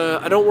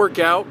don't work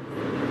out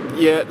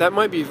yet. That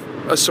might be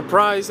a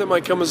surprise. That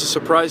might come as a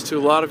surprise to a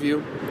lot of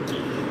you.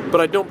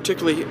 But I don't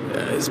particularly,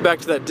 it's back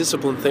to that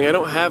discipline thing. I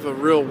don't have a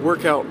real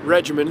workout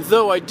regimen,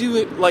 though I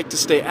do like to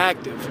stay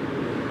active.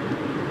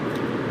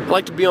 I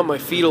like to be on my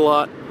feet a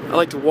lot. I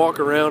like to walk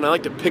around. I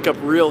like to pick up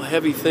real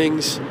heavy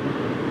things.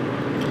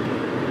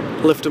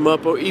 Lift them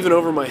up, even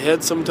over my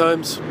head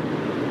sometimes.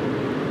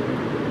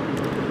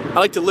 I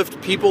like to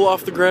lift people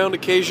off the ground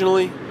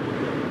occasionally.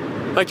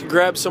 I like to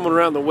grab someone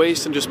around the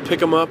waist and just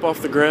pick them up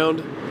off the ground.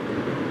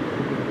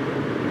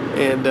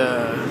 And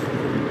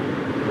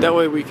that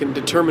way we can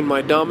determine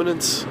my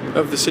dominance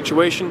of the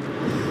situation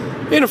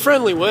in a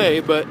friendly way,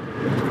 but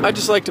I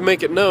just like to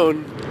make it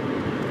known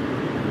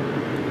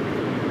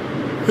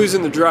who's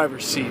in the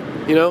driver's seat,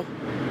 you know?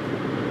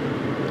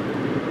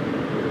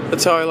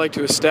 That's how I like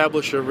to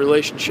establish a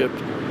relationship.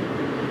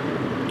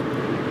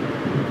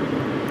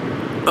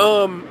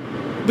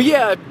 But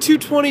yeah,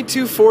 220,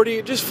 240,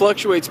 it just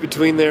fluctuates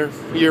between there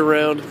year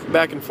round,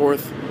 back and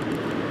forth.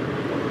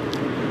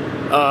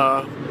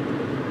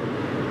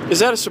 Is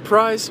that a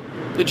surprise?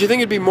 Did you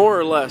think it'd be more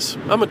or less?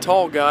 I'm a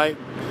tall guy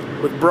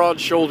with broad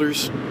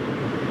shoulders,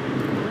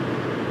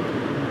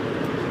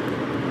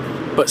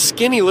 but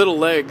skinny little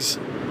legs.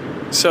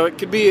 So it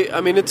could be,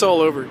 I mean, it's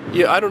all over.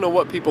 Yeah, I don't know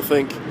what people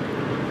think.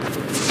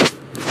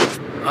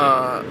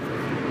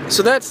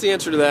 So that's the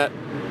answer to that.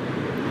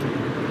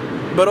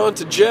 But on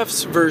to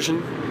Jeff's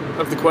version.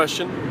 of the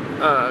question.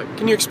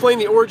 Can you explain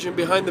the origin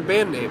behind the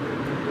band name?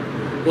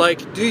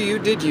 Like,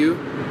 did you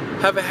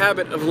have a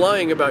habit of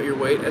lying about your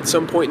weight at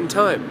some point in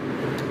time?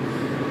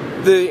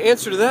 The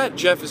answer to that,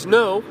 Jeff, is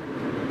no.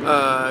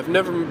 I've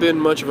never been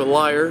much of a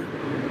liar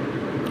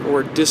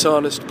or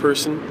dishonest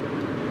person.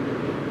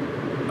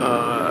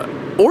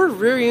 Or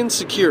very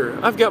insecure.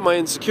 I've got my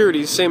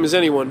insecurities, same as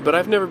anyone, but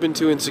I've never been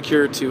too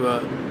insecure to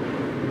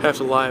have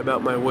to lie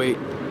about my weight,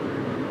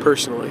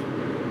 personally.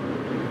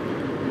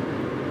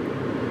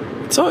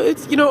 So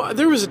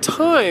there was a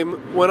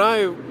time when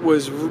I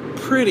was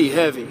pretty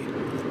heavy.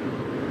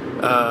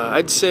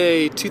 I'd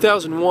say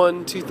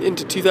 2001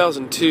 into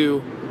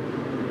 2002.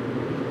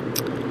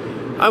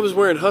 I was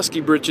wearing husky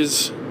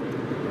britches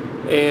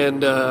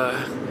and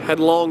had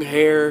long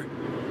hair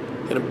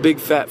and a big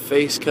fat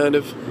face, kind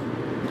of.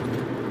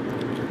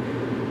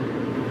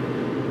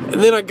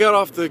 And then I got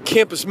off the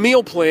campus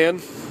meal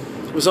plan,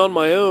 was on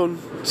my own,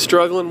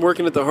 struggling,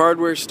 working at the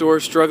hardware store,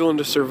 struggling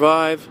to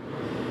survive,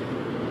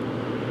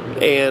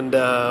 and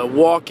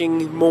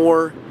walking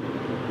more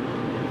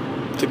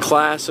to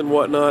class and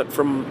whatnot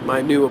from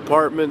my new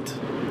apartment.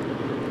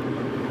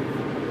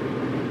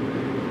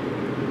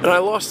 And I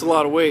lost a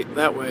lot of weight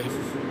that way.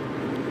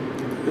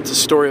 It's a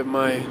story of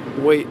my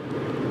weight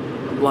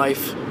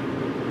life.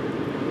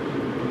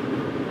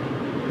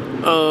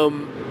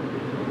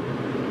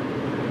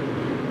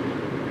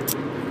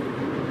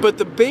 But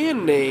the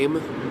band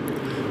name,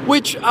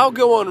 which I'll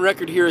go on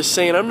record here as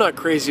saying I'm not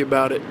crazy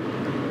about it.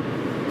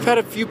 I've had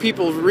a few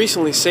people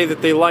recently say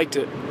that they liked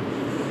it,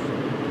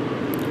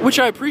 which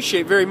I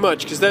appreciate very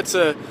much, because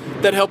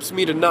that helps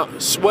me to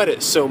not sweat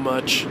it so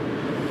much.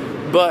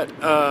 But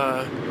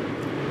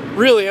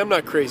really, I'm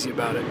not crazy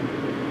about it.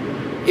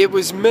 It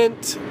was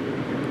meant.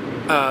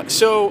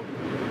 So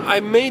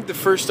I made the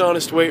first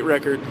Honest Weight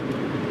record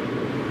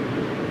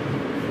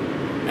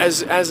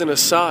as an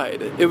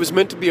aside. It was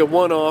meant to be a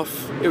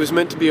one-off. It was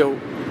meant to be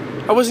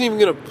I wasn't even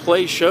going to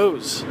play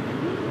shows.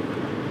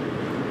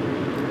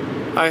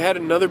 I had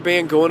another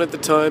band going at the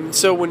time.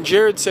 So when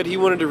Jared said he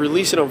wanted to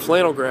release it on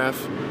Flannel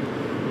Graph,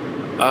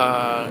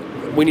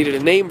 we needed a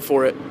name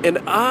for it. And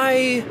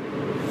I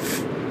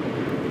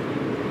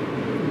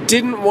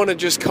didn't want to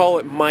just call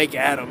it Mike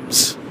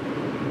Adams,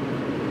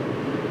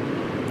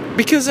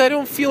 because I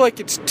don't feel like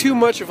it's too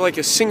much of like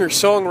a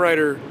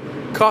singer-songwriter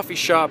coffee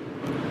shop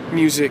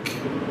music.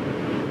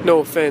 No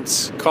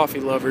offense, coffee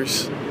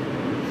lovers.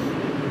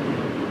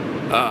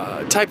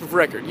 Type of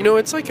record.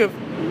 It's like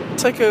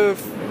a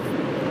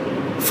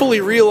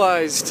fully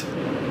realized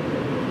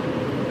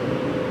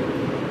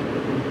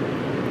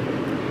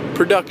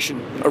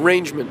production,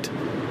 arrangement.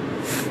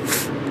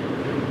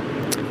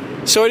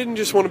 So I didn't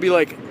just want to be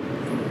like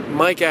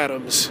Mike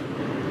Adams.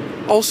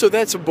 Also,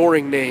 that's a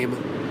boring name.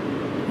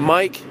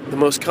 Mike, the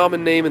most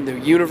common name in the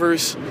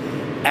universe.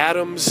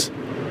 Adams,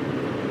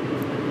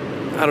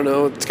 I don't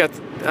know, it's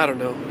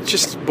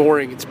just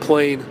boring, it's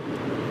plain.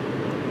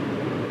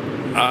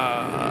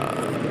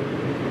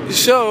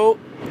 So,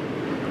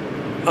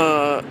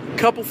 a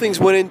couple things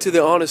went into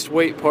the Honest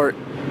Weight part.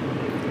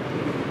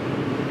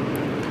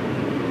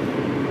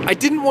 I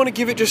didn't want to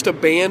give it just a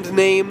band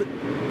name.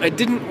 I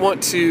didn't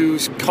want to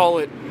call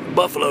it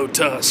Buffalo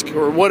Tusk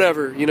or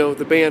whatever,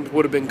 the band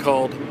would have been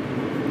called.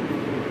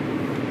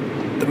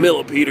 The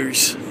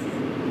Millipeders.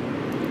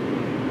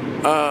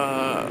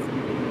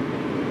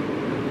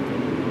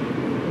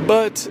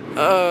 But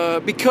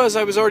because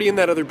I was already in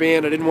that other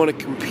band, I didn't want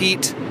to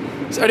compete.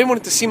 I didn't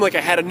want it to seem like I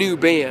had a new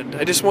band.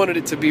 I just wanted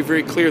it to be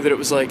very clear that it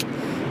was like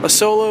a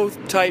solo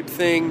type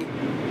thing,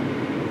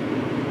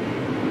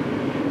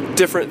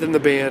 different than the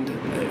band,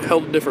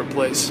 held a different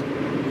place.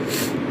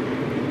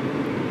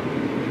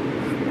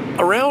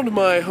 Around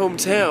my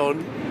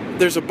hometown,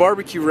 there's a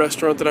barbecue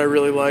restaurant that I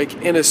really like,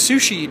 and a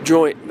sushi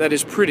joint that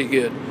is pretty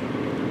good.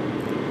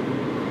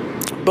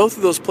 Both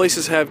of those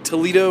places have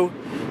Toledo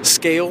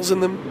scales in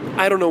them.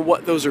 I don't know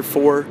what those are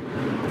for.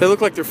 They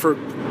look like they're for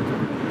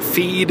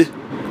feed,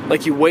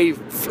 like you weigh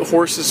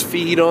horses'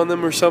 feed on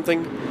them or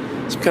something.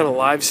 Some kind of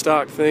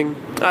livestock thing.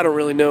 I don't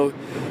really know.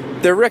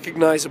 They're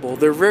recognizable.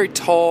 They're very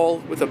tall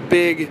with a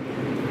big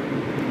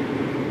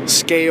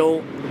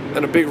scale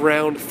and a big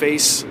round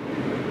face.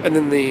 And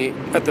then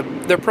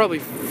they're probably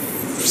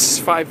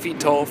 5 feet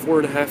tall,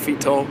 4.5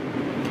 feet tall.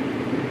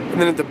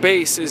 And then at the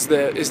base is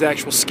the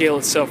actual scale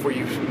itself where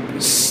you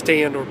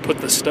stand or put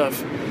the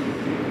stuff.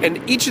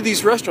 And each of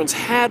these restaurants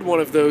had one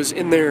of those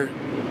in their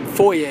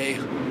foyer.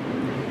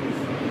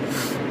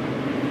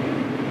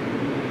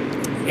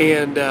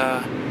 And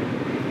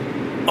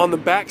on the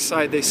back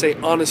side they say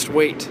Honest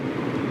Weight.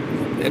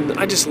 And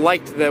I just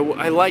liked that.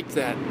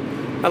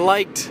 I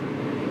liked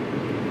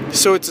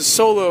so it's a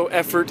solo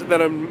effort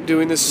that I'm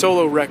doing, this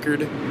solo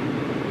record.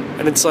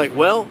 And it's like,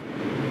 well,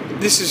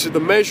 this is the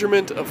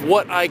measurement of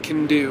what I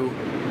can do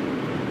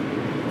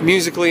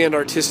musically and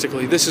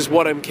artistically. This is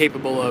what I'm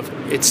capable of.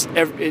 It's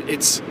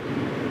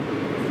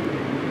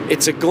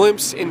a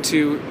glimpse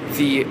into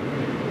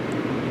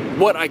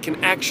what I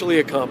can actually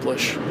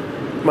accomplish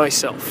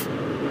myself.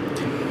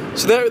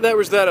 So that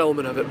was that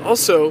element of it.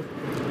 Also,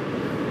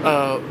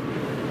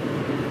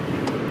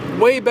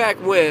 way back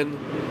when,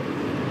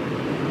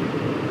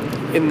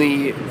 in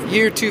the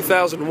year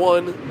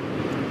 2001,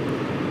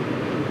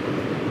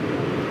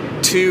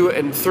 2,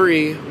 and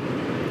 3,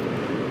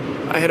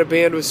 I had a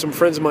band with some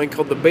friends of mine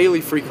called the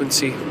Bailey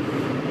Frequency.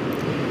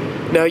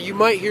 Now, you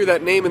might hear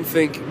that name and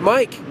think,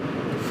 Mike,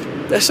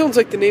 that sounds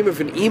like the name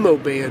of an emo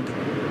band.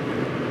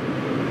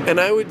 And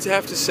I would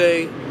have to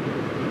say,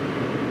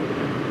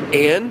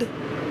 and?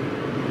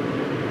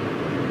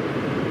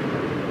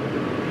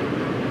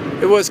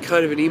 It was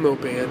kind of an emo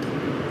band,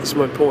 that's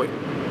my point.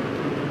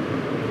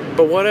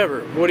 But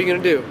whatever, what are you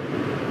going to do?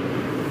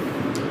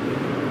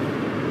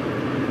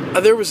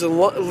 There was a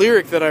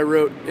lyric that I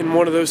wrote in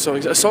one of those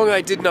songs, a song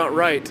I did not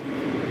write.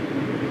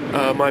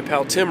 My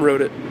pal Tim wrote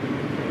it.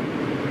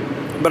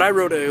 But I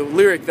wrote a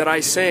lyric that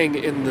I sang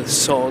in the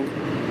song.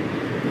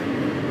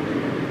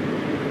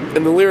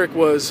 And the lyric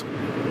was,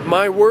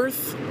 my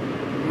worth,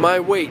 my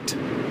weight.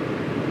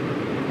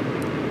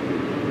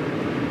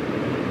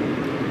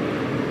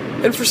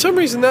 And for some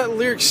reason that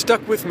lyric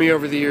stuck with me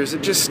over the years.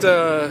 It just,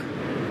 the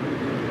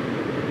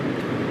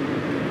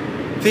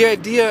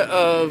idea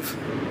of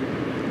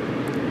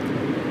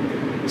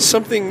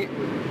something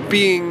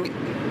being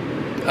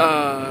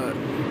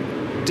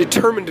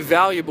determined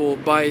valuable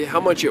by how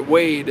much it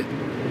weighed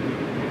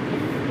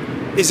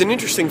is an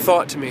interesting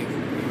thought to me.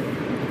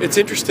 It's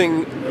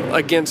interesting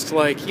against,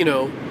 like, you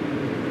know,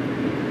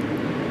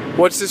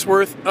 what's this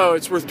worth? Oh,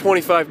 it's worth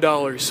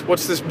 $25.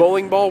 What's this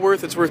bowling ball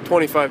worth? It's worth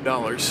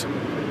 $25.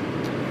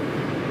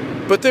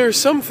 But there are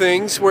some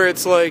things where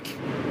it's like,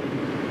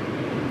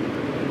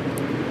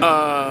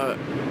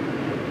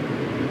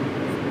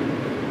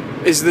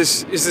 is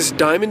this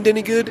diamond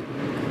any good?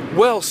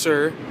 Well,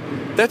 sir,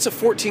 that's a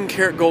 14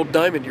 karat gold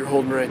diamond you're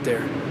holding right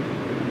there.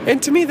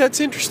 And to me, that's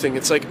interesting.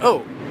 It's like,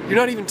 oh, you're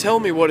not even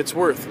telling me what it's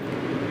worth.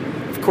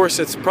 Of course,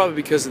 that's probably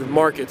because of the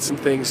markets and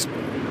things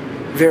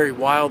vary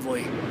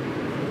wildly.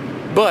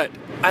 But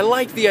I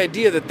like the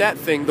idea that that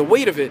thing, the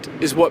weight of it,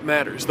 is what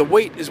matters. The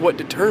weight is what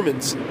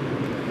determines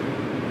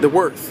the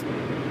worth.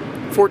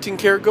 14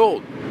 karat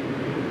gold.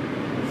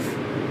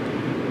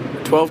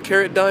 12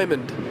 karat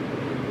diamond.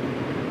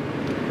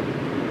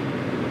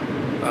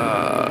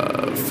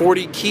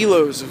 40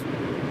 kilos of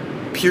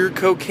pure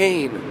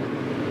cocaine.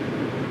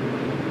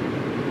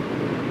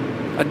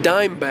 A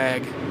dime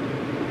bag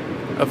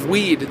of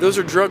weed. Those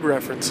are drug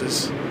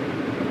references,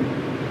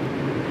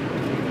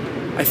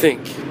 I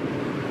think.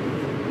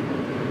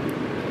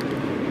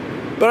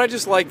 But I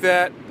just like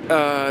that.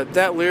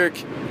 That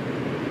lyric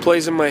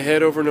plays in my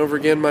head over and over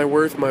again. My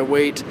worth, my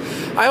weight.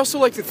 I also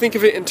like to think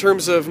of it in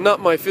terms of not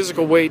my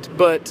physical weight,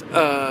 but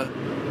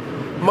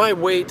my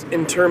weight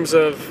in terms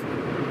of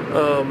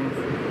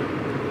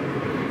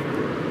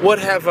what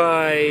have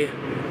I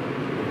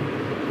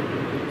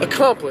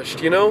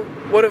accomplished, you know?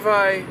 What have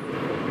I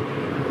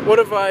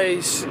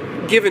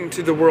given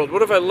to the world?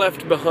 What have I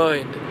left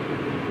behind?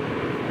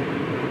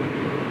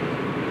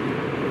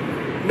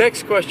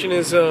 Next question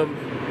is, can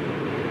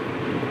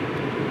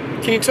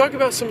you talk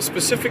about some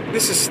specific,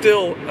 this is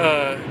still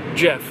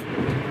Jeff.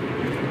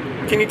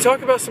 Can you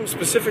talk about some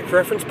specific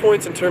reference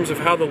points in terms of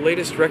how the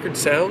latest record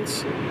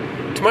sounds?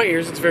 To my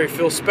ears, it's very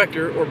Phil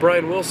Spector or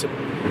Brian Wilson,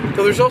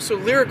 though there's also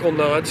lyrical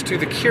nods to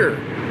The Cure.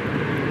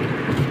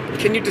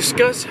 Can you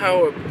discuss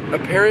how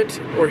apparent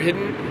or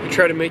hidden you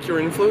try to make your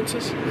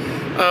influences?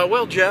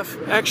 Well, Jeff,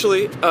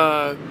 actually,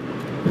 I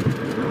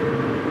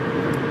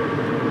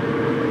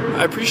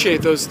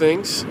appreciate those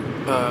things.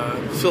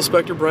 Phil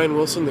Spector, Brian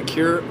Wilson, The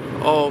Cure,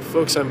 all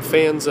folks I'm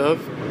fans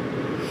of.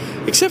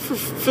 Except for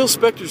Phil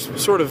Spector's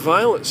sort of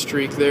violent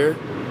streak there.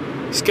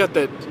 He's got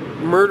that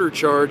murder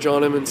charge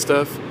on him and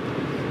stuff.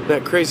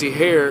 That crazy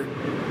hair.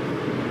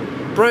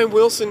 Brian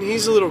Wilson,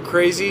 he's a little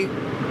crazy.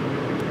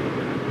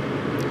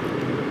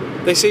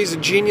 They say he's a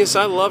genius.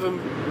 I love him.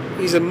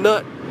 He's a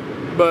nut.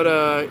 But,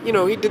 you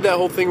know, he did that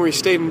whole thing where he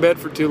stayed in bed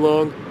for too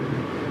long.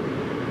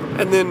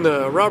 And then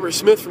Robert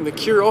Smith from The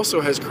Cure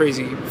also has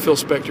crazy Phil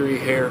Spector-y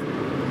hair.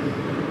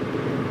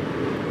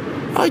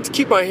 I like to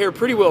keep my hair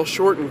pretty well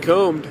short and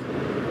combed.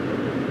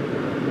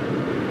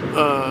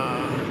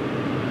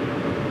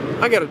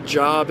 I got a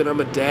job and I'm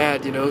a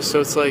dad, you know,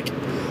 so it's like,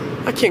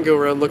 I can't go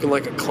around looking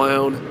like a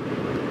clown.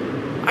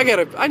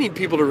 I need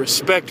people to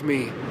respect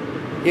me,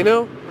 you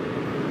know?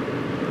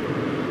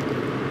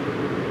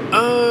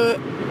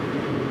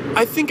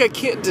 I think I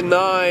can't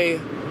deny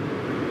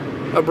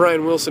a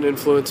Brian Wilson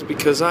influence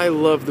because I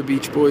love the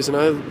Beach Boys and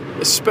I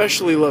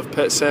especially love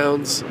Pet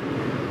Sounds.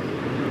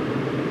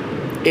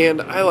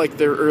 And I like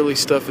their early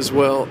stuff as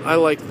well. I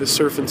like the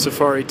Surf and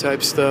Safari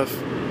type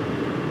stuff.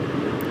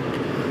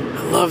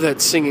 I love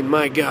that singing.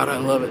 My God, I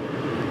love it.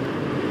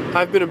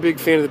 I've been a big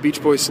fan of the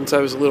Beach Boys since I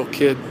was a little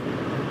kid.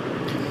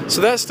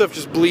 So that stuff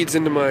just bleeds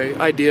into my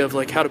idea of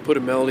like how to put a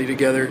melody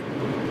together.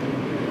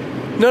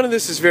 None of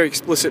this is very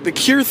explicit. The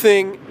Cure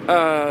thing,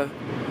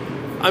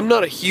 I'm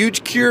not a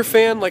huge Cure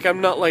fan. Like, I'm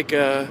not like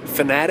a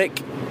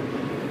fanatic.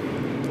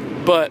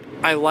 But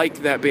I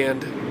like that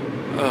band.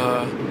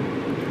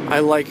 I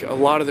like a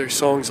lot of their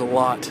songs a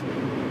lot.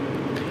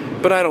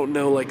 but I don't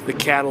know, like, the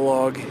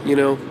catalog, you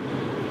know.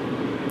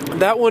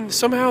 That one,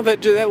 somehow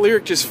that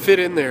lyric just fit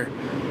in there.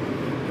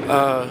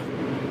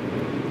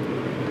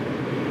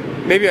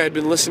 Maybe I had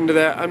been listening to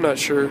that, I'm not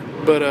sure,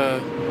 but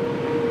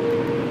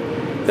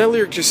that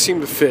lyric just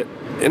seemed to fit,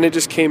 and it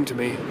just came to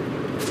me.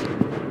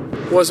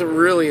 It wasn't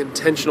really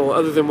intentional,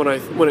 other than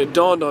when it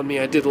dawned on me,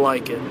 I did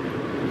like it.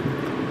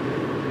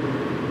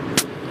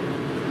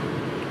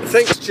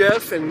 Thanks,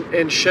 Jeff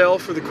and Shell,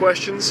 for the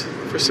questions,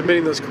 for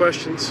submitting those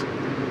questions.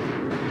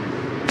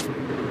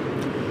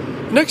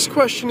 Next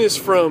question is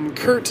from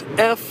Kurt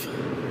F.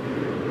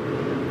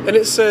 And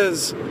it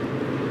says,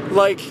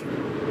 like,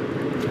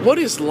 what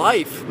is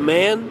life,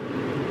 man?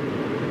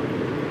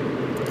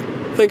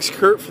 Thanks,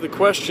 Kurt, for the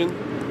question.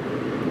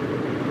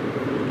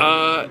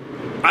 I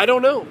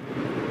don't know.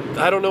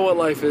 I don't know what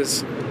life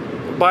is.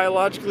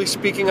 Biologically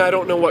speaking, I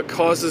don't know what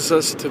causes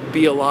us to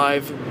be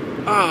alive.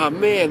 Ah,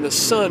 man, the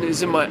sun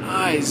is in my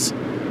eyes.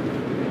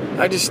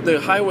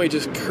 The highway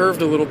just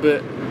curved a little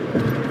bit.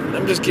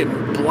 I'm just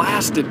getting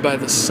blasted by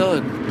the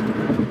sun.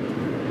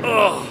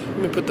 Oh, let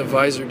me put the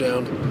visor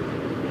down.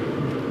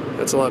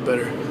 That's a lot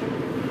better.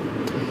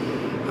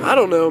 I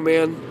don't know,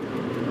 man.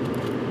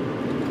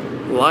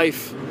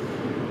 Life.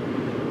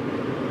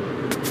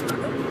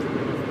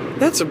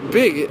 That's a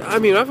big... I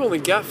mean, I've only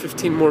got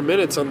 15 more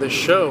minutes on this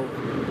show.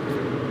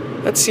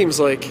 That seems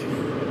like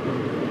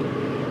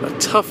a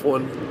tough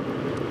one.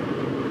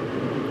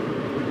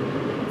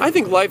 I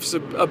think life's a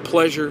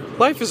pleasure.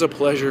 Life is a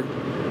pleasure.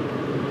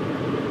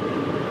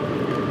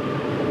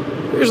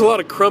 There's a lot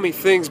of crummy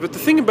things, but the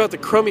thing about the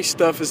crummy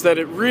stuff is that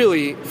it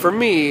really, for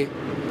me,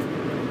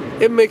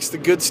 it makes the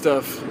good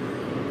stuff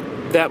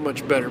that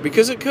much better,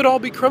 because it could all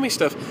be crummy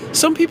stuff.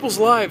 Some people's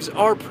lives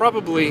are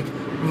probably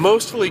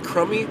mostly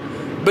crummy,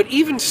 but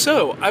even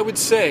so, I would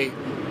say,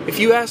 if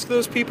you ask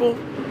those people,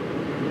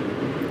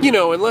 you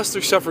know, unless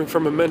they're suffering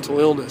from a mental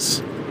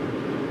illness,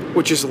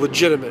 which is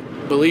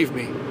legitimate, believe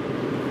me,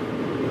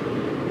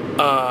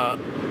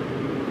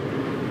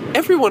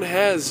 everyone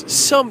has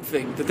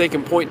something that they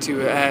can point to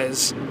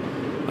as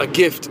a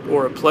gift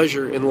or a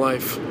pleasure in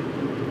life.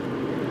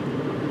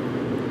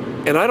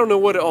 And I don't know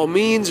what it all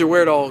means or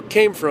where it all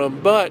came from,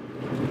 but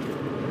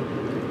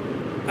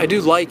I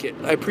do like it.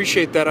 I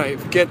appreciate that I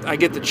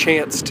get the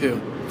chance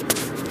to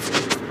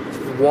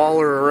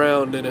waller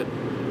around in it.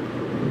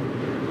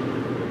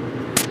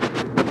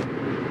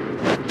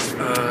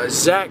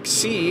 Zach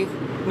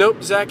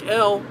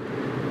L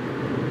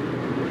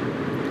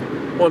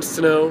wants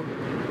to know.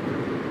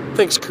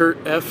 Thanks, Kurt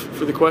F,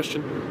 for the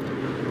question.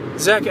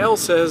 Zach L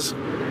says,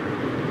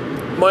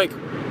 Mike,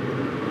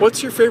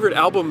 what's your favorite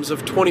albums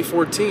of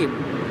 2014?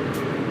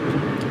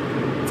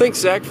 Thanks,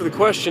 Zach, for the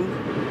question.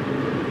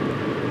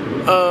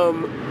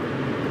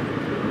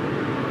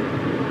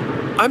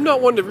 I'm not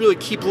one to really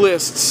keep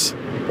lists.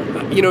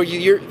 You know,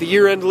 the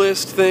year-end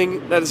list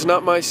thing, that is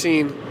not my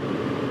scene.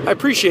 I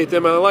appreciate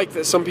them, and I like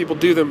that some people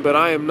do them, but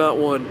I am not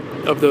one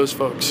of those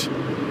folks.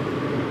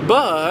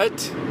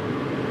 But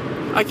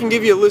I can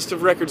give you a list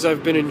of records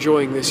I've been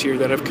enjoying this year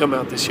that have come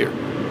out this year.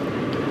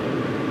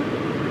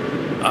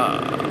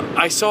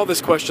 I saw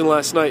this question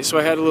last night, so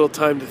I had a little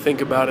time to think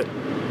about it.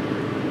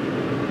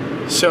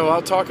 So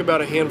I'll talk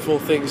about a handful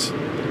of things.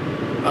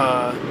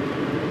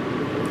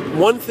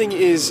 One thing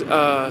is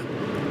The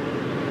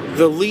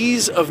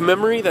Lees of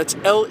Memory. That's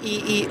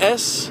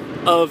Lees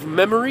of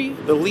Memory.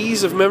 The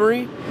Lees of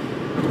Memory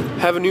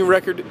have a new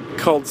record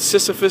called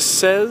Sisyphus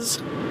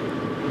Says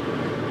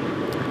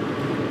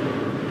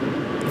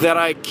that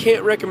I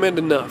can't recommend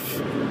enough.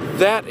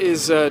 That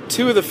is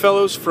two of the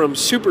fellows from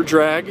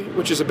Superdrag,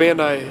 which is a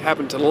band I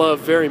happen to love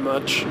very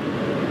much.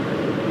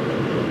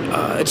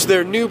 It's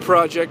their new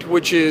project,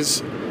 which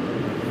is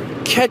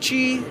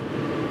catchy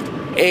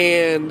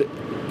and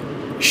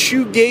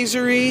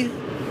shoegazery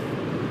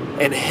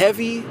and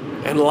heavy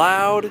and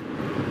loud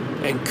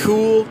and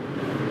cool,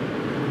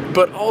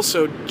 but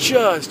also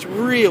just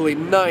really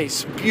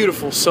nice,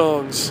 beautiful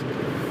songs.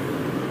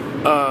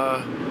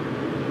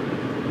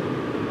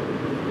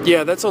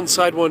 Yeah, that's on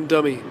Side One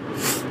Dummy.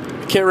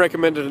 Can't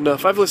recommend it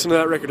enough. I've listened to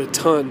that record a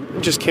ton.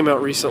 It just came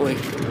out recently.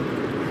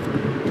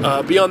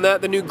 Beyond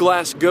that, the new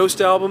Glass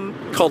Ghost album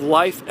called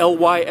Life,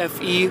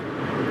 L-Y-F-E.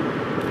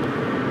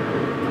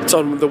 It's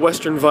on the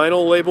Western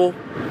Vinyl label.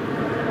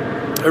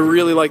 I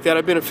really like that.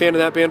 I've been a fan of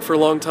that band for a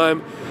long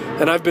time,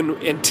 and I've been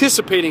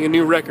anticipating a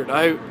new record.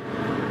 They're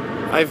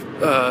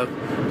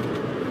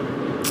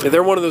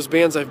one of those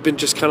bands I've been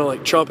just kind of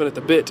like chomping at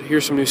the bit to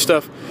hear some new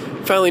stuff.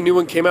 Finally, a new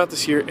one came out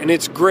this year, and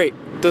it's great.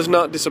 Does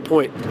not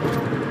disappoint.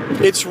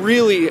 It's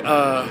really,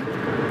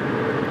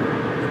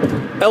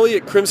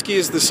 Elliot Krimsky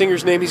is the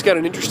singer's name. He's got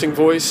an interesting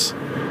voice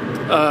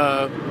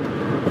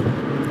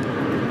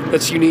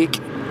that's unique.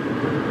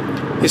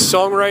 His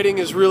songwriting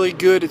is really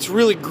good. It's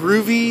really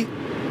groovy.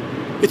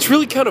 It's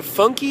really kind of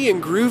funky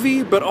and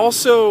groovy, but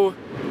also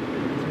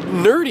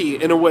nerdy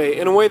in a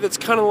way that's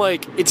kind of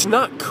like, it's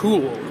not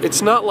cool.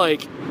 It's not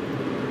like,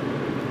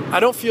 I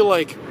don't feel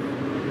like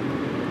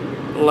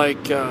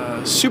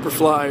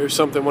Superfly or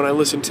something when I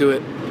listen to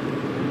it.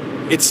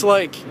 It's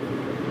like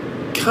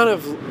kind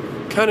of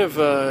kind of,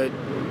 I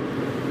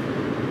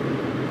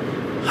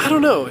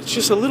don't know, it's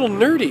just a little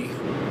nerdy,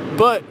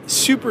 but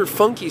super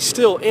funky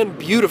still and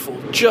beautiful.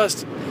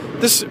 Just,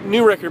 this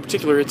new record in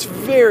particular, it's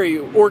very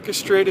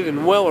orchestrated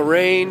and well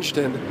arranged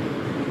and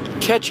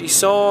catchy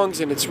songs,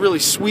 and it's really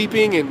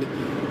sweeping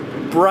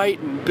and bright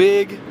and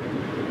big.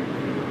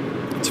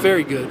 It's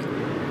very good.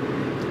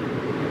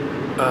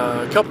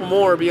 A couple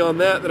more beyond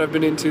that I've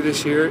been into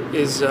this year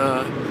is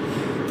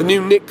the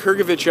new Nick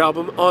Kurgovich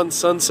album, On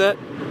Sunset,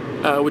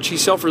 which he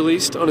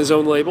self-released on his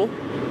own label.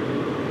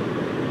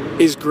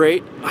 Is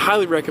great. I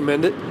highly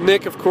recommend it.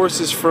 Nick, of course,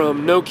 is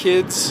from No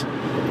Kids.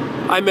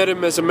 I met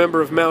him as a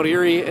member of Mount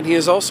Eerie, and he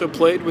has also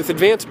played with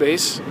Advance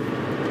Bass.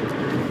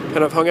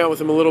 And I've hung out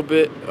with him a little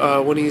bit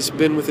when he's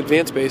been with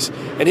Advance Bass.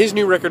 And his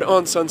new record,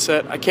 On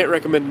Sunset, I can't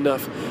recommend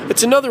enough.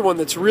 It's another one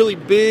that's really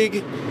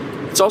big.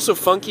 It's also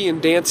funky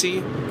and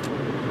dancey.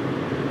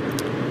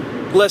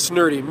 Less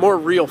nerdy, more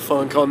real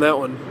funk on that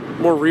one.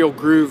 More real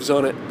grooves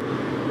on it.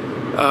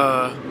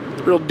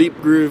 Real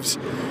deep grooves.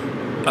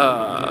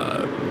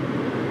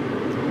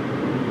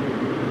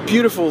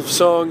 Beautiful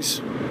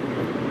songs.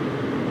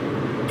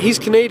 He's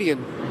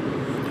Canadian.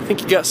 I think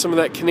he got some of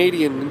that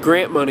Canadian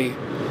grant money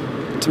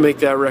to make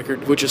that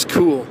record, which is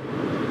cool.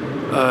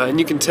 And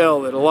you can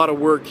tell that a lot of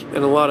work and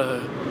a lot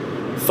of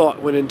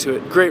thought went into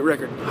it. Great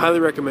record. Highly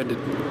recommended.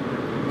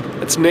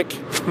 That's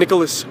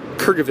Nicholas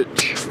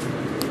Kurgovich.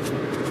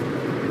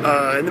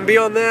 And then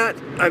beyond that,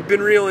 I've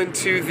been real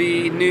into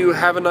the new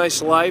Have a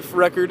Nice Life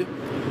record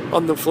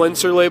on the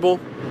Flenser label.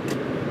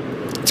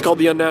 It's called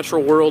The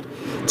Unnatural World.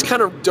 It's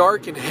kind of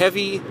dark and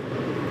heavy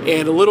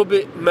and a little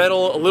bit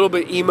metal, a little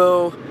bit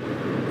emo,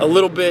 a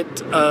little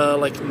bit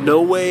like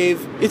no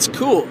wave. It's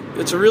cool.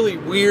 It's a really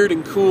weird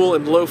and cool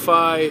and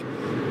lo-fi,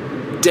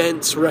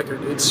 dense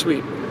record. It's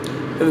sweet.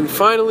 And then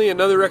finally,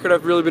 another record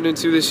I've really been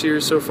into this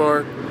year so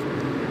far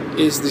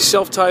is the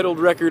self-titled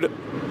record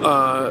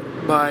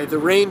by the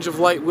Range of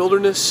Light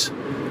Wilderness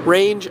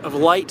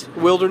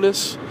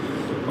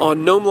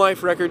on Gnome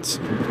Life Records.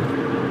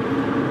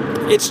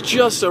 It's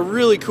just a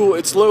really cool,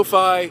 it's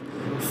lo-fi,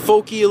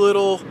 folky a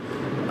little,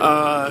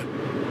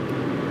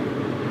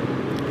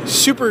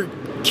 super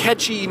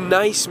catchy,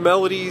 nice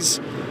melodies,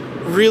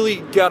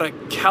 really got a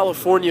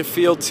California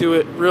feel to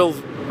it, real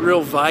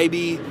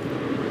vibey.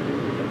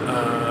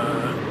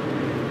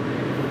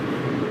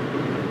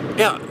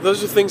 Yeah,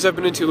 those are things I've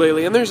been into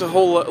lately, and there's a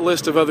whole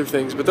list of other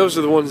things, but those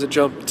are the ones that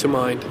jump to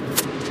mind.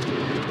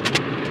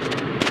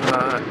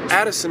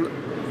 Addison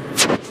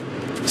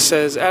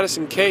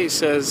K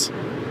says,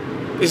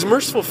 is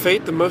Merciful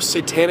Fate the most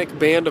satanic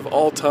band of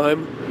all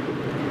time?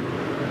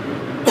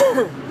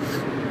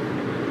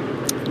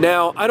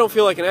 Now, I don't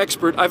feel like an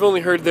expert. I've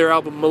only heard their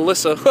album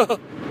Melissa.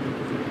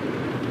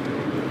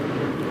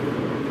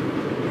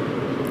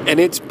 And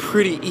it's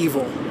pretty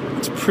evil.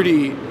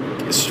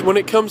 When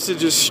it comes to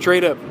just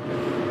straight up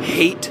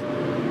hate,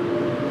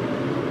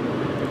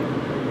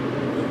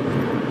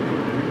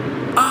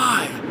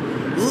 I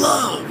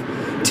love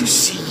to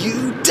see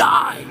you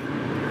die,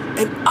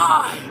 and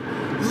I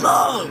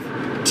love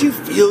to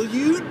feel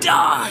you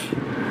die.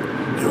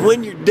 And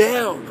when you're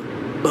down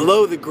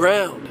below the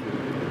ground,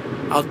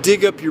 I'll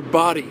dig up your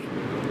body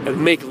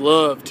and make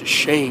love to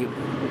shame.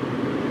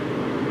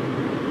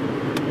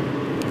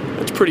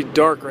 That's pretty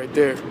dark right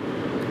there.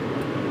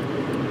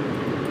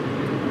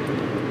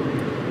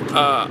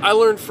 I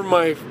learned from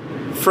my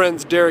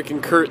friends Derek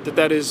and Kurt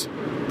that is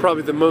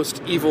probably the most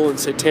evil and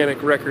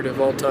satanic record of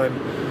all time,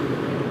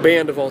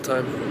 band of all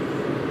time.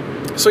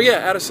 So yeah,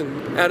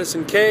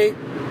 Addison K,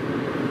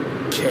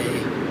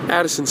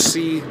 Addison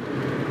C,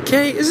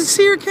 K, is it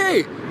C or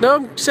K? Now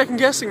I'm second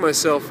guessing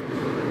myself.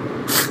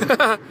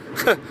 I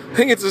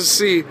think it's a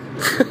C.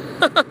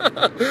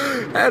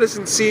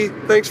 Addison C,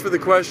 thanks for the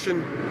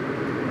question.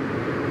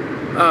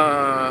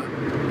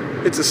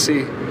 It's a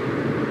C.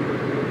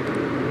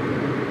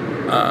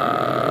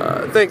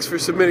 Thanks for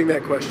submitting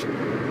that question.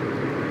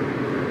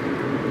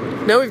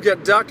 Now we've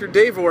got Dr.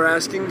 Davor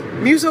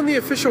asking, Muse on the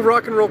official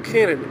rock and roll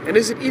canon, and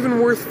is it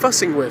even worth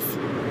fussing with?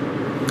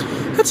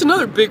 That's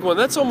another big one.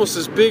 That's almost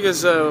as big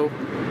as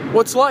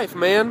What's Life,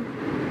 man?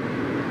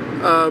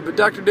 But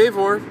Dr.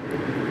 Davor,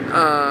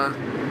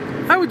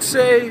 I would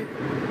say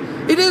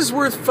it is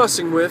worth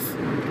fussing with.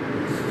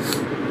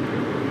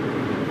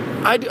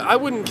 I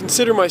wouldn't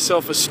consider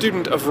myself a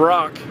student of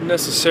rock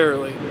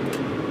necessarily,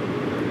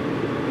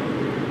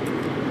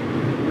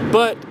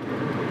 but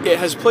it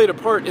has played a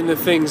part in the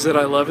things that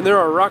I love, and there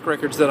are rock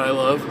records that I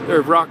love. There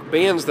are rock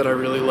bands that I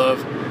really love.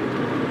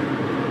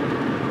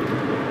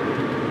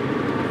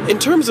 In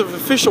terms of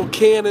official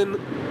canon,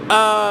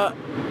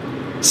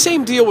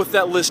 same deal with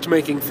that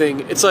list-making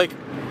thing. It's like,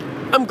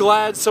 I'm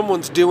glad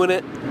someone's doing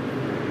it,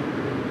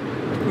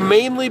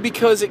 mainly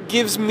because it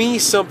gives me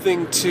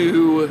something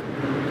to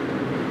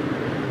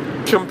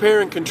compare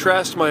and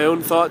contrast my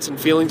own thoughts and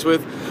feelings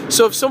with.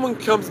 So if someone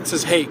comes and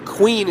says, hey,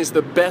 Queen is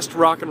the best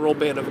rock and roll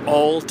band of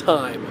all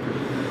time,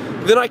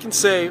 then I can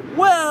say,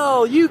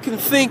 well, you can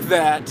think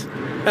that,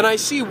 and I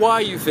see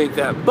why you think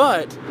that,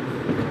 but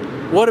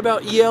what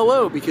about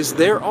ELO? Because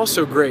they're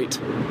also great.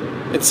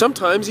 and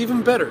sometimes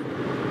even better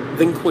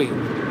than Queen.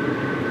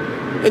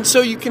 And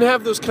so you can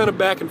have those kind of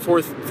back and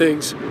forth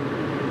things,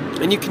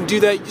 and you can do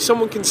that.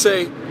 Someone can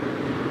say,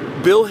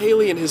 Bill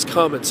Haley and his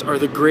Comets are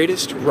the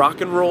greatest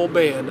rock and roll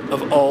band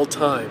of all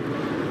time.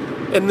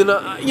 And then,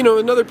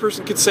 another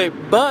person could say,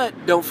 but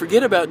don't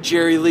forget about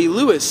Jerry Lee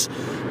Lewis.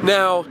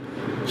 Now,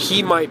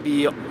 he might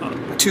be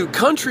too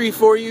country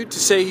for you to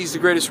say he's the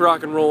greatest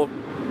rock and roll,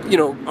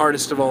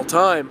 artist of all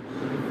time.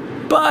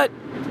 But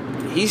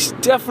he's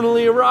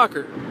definitely a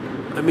rocker.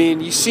 I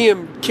mean, you see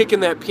him kicking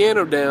that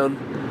piano down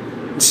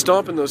and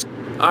stomping those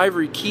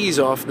ivory keys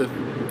off the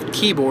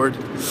keyboard.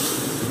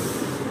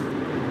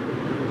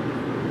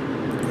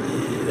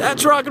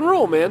 That's rock and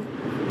roll, man.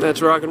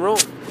 That's rock and roll.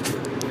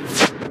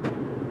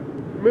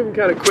 Moving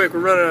kind of quick. We're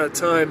running out of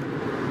time.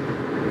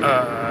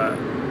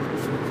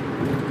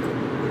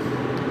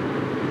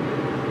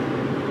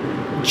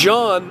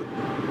 John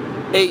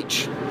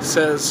H.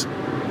 says,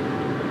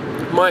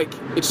 Mike,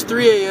 it's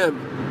 3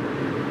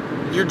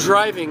 a.m. You're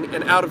driving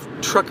and out of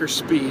trucker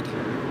speed.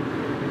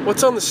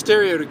 What's on the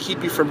stereo to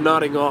keep you from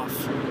nodding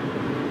off?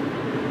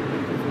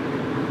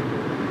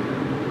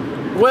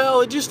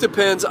 Well, it just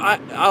depends.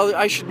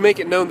 I should make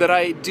it known that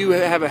I do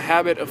have a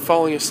habit of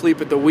falling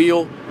asleep at the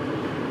wheel.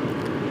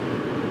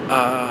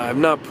 I'm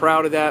not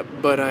proud of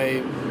that, but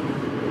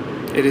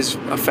it is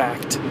a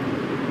fact.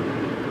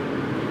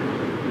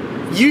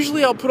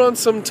 Usually I'll put on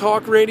some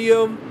talk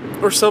radio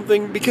or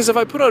something, because if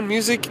I put on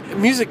music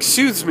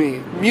soothes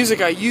me.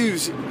 Music I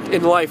use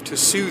in life to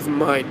soothe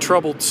my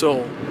troubled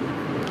soul.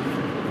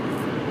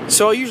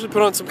 So I'll usually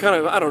put on some kind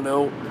of,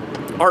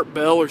 Art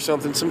Bell or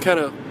something, some kind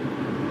of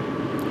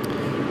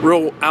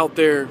real out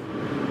there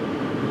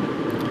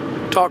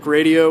talk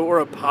radio or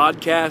a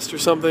podcast or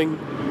something.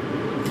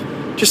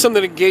 Just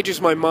something that engages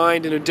my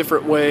mind in a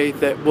different way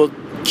that will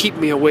keep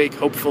me awake,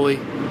 hopefully.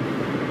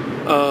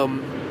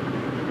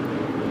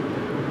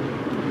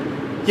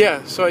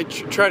 So I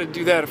try to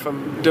do that if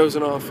I'm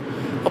dozing off.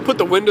 I'll put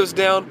the windows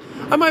down.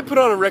 I might put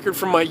on a record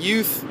from my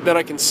youth that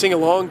I can sing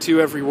along to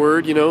every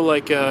word,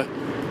 like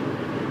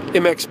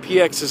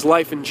MXPX's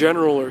Life in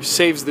General or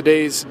Saves the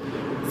Days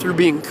Through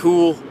Being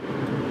Cool.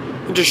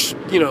 And just,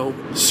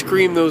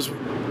 scream those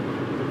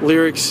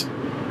lyrics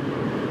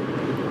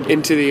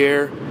into the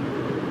air.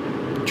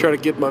 Try to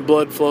get my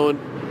blood flowing.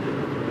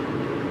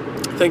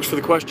 Thanks for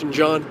the question,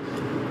 John.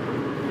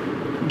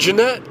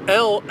 Jeanette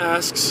L.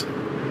 asks,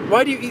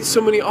 why do you eat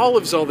so many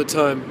olives all the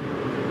time?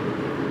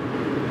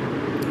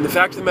 And the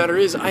fact of the matter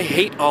is, I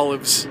hate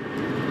olives.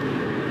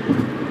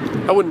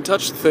 I wouldn't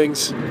touch the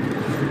things.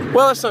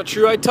 Well, that's not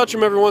true. I touch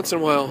them every once in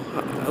a while.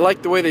 I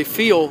like the way they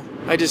feel.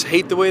 I just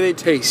hate the way they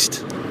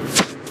taste.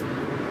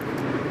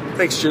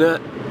 Thanks,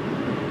 Jeanette.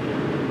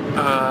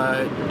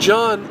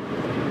 John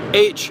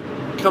H.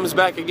 comes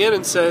back again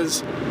and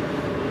says,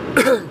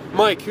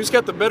 Mike, who's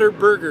got the better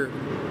burger?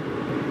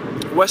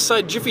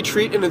 Westside Jiffy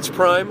Treat in its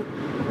prime,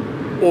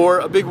 or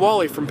a Big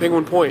Wally from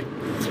Penguin Point?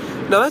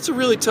 Now that's a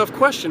really tough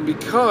question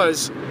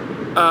because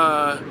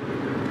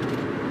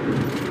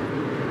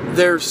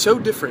they're so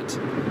different.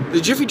 The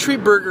Jiffy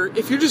Treat burger,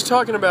 if you're just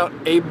talking about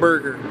a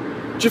burger,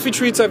 Jiffy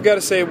Treats, I've got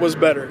to say, was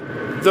better.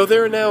 Though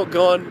they're now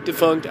gone,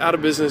 defunct, out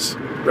of business,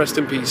 rest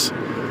in peace.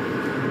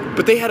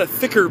 But they had a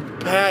thicker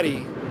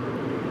patty,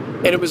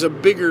 and it was a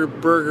bigger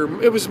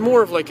burger. It was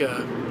more of like it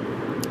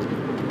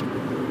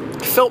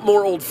felt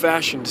more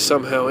old-fashioned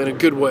somehow, in a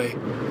good way.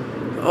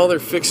 All their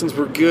fixings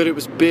were good. It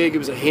was big, it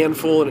was a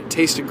handful, and it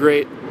tasted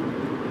great.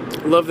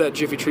 Love that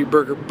Jiffy Treat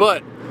burger,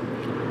 but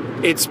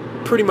it's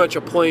pretty much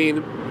a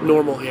plain,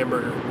 normal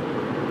hamburger.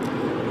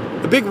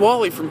 The Big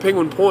Wally from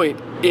Penguin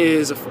Point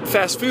is a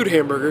fast food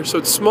hamburger, so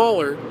it's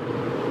smaller.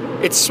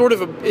 It's sort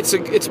of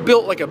it's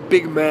built like a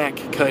Big Mac,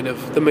 kind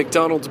of. The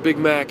McDonald's Big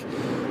Mac.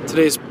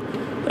 Today's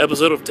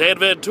episode of Tad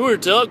Van Tour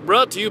Talk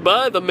brought to you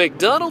by the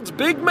McDonald's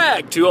Big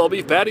Mac. 2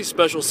 all-beef patties,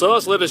 special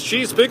sauce, lettuce,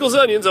 cheese, pickles,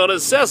 onions on a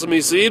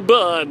sesame seed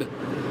bun.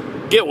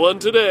 Get one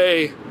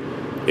today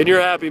in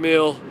your Happy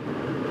Meal.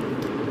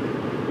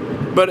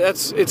 But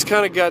it's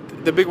kind of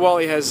got, the Big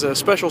Wally has a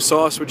special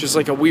sauce, which is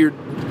like a weird,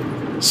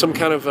 some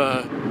kind of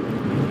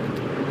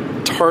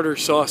tartar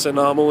sauce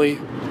anomaly.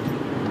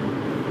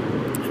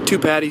 2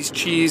 patties,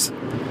 cheese,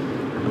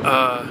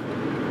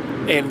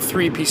 and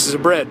 3 pieces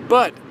of bread.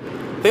 But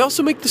they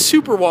also make the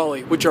Super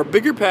Wally, which are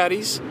bigger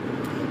patties,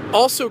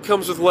 also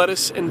comes with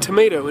lettuce and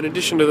tomato in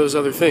addition to those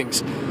other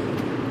things.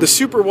 The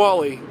Super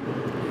Wally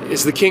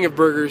is the king of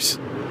burgers.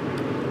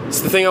 It's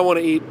the thing I want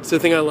to eat. It's the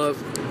thing I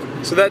love.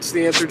 So that's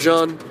the answer,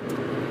 John.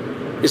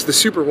 Is the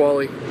Super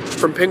Wally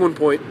from Penguin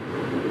Point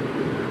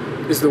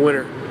is the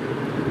winner.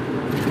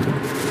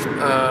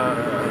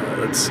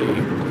 Let's see.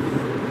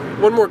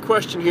 One more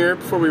question here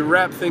before we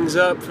wrap things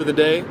up for the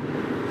day.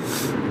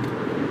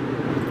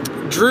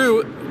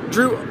 Drew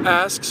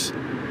asks,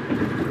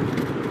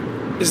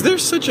 is there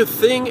such a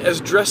thing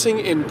as dressing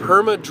in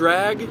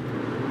perma-drag?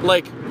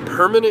 Like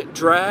permanent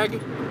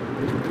drag?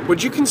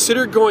 Would you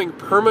consider going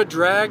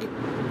perma-drag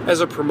as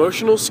a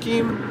promotional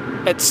scheme,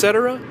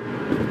 etc.?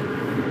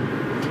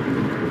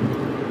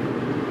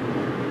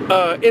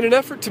 In an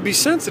effort to be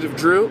sensitive,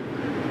 Drew,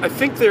 I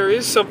think there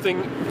is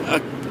something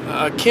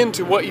akin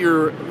to what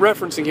you're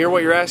referencing here,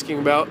 what you're asking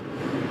about.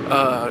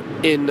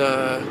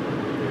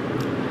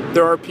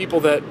 There are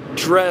people that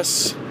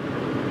dress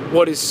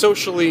what is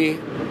socially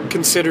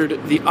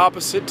considered the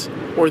opposite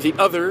or the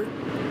other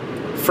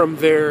from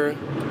their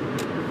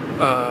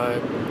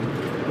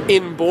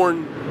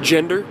inborn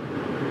gender,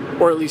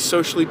 or at least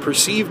socially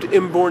perceived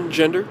inborn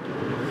gender.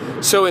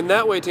 So in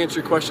that way, to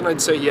answer your question,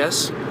 I'd say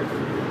yes.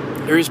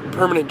 There is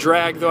permanent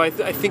drag, though I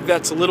think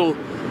that's a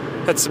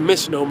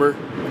misnomer,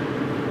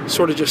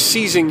 sort of just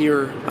seizing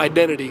your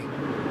identity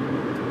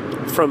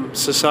from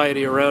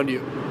society around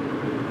you.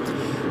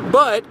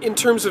 But in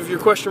terms of your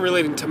question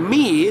relating to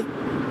me,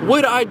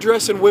 would I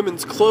dress in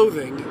women's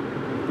clothing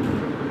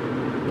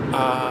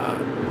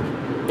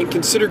and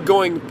consider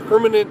going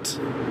permanent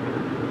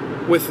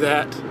with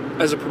that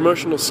as a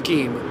promotional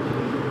scheme?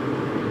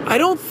 I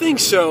don't think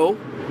so.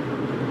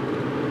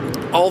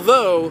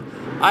 Although,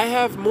 I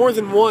have more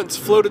than once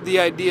floated the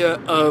idea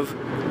of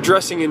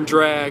dressing in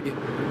drag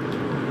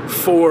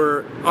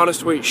for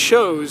Honest Weight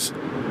shows,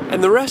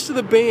 and the rest of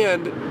the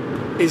band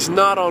is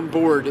not on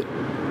board,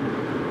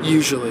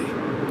 usually.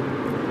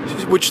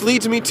 Which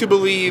leads me to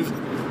believe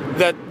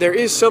that there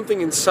is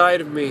something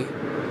inside of me.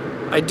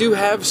 I do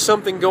have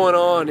something going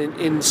on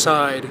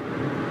inside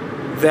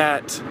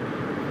that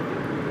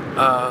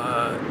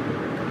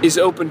is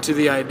open to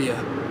the idea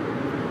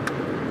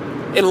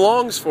and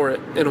longs for it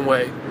in a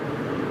way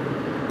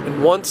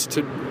and wants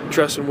to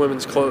dress in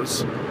women's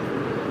clothes,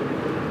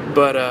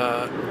 but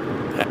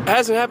it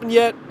hasn't happened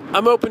yet.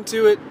 I'm open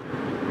to it.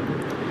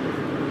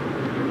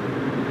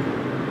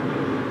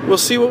 We'll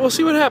see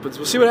what happens.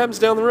 We'll see what happens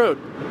down the road.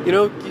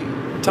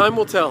 Time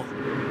will tell.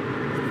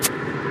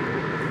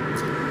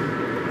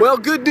 Well,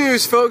 good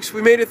news, folks.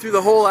 We made it through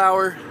the whole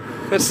hour.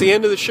 That's the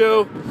end of the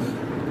show.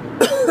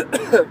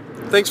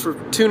 Thanks for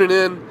tuning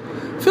in.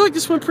 I feel like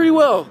this went pretty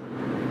well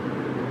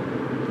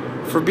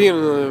for being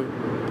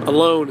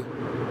alone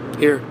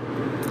here.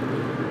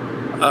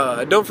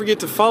 Don't forget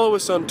to follow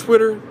us on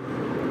Twitter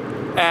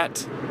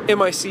at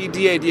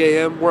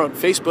MICDADAM. We're on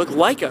Facebook.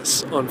 Like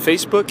us on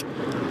Facebook.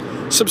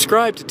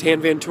 Subscribe to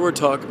Tan Van Tour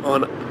Talk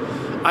on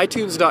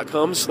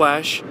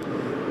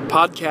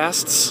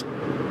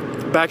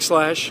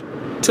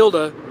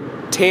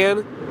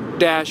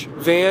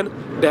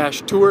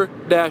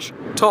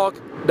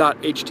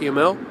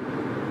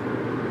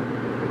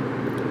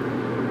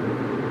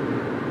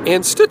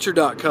and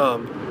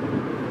Stitcher.com.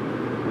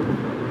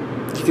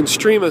 You can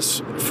stream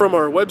us from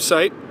our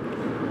website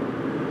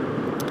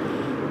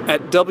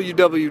at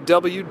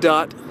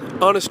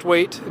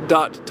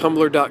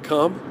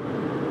www.honestweight.tumblr.com.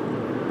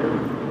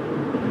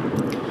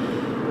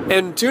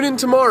 And tune in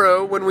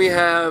tomorrow when we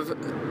have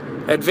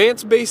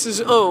Advanced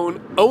Bass's own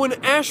Owen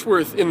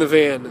Ashworth in the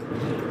van.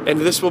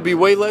 And this will be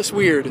way less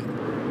weird.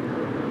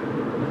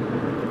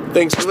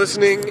 Thanks for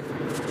listening.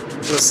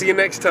 We'll see you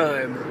next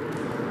time.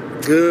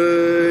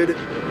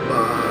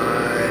 Goodbye.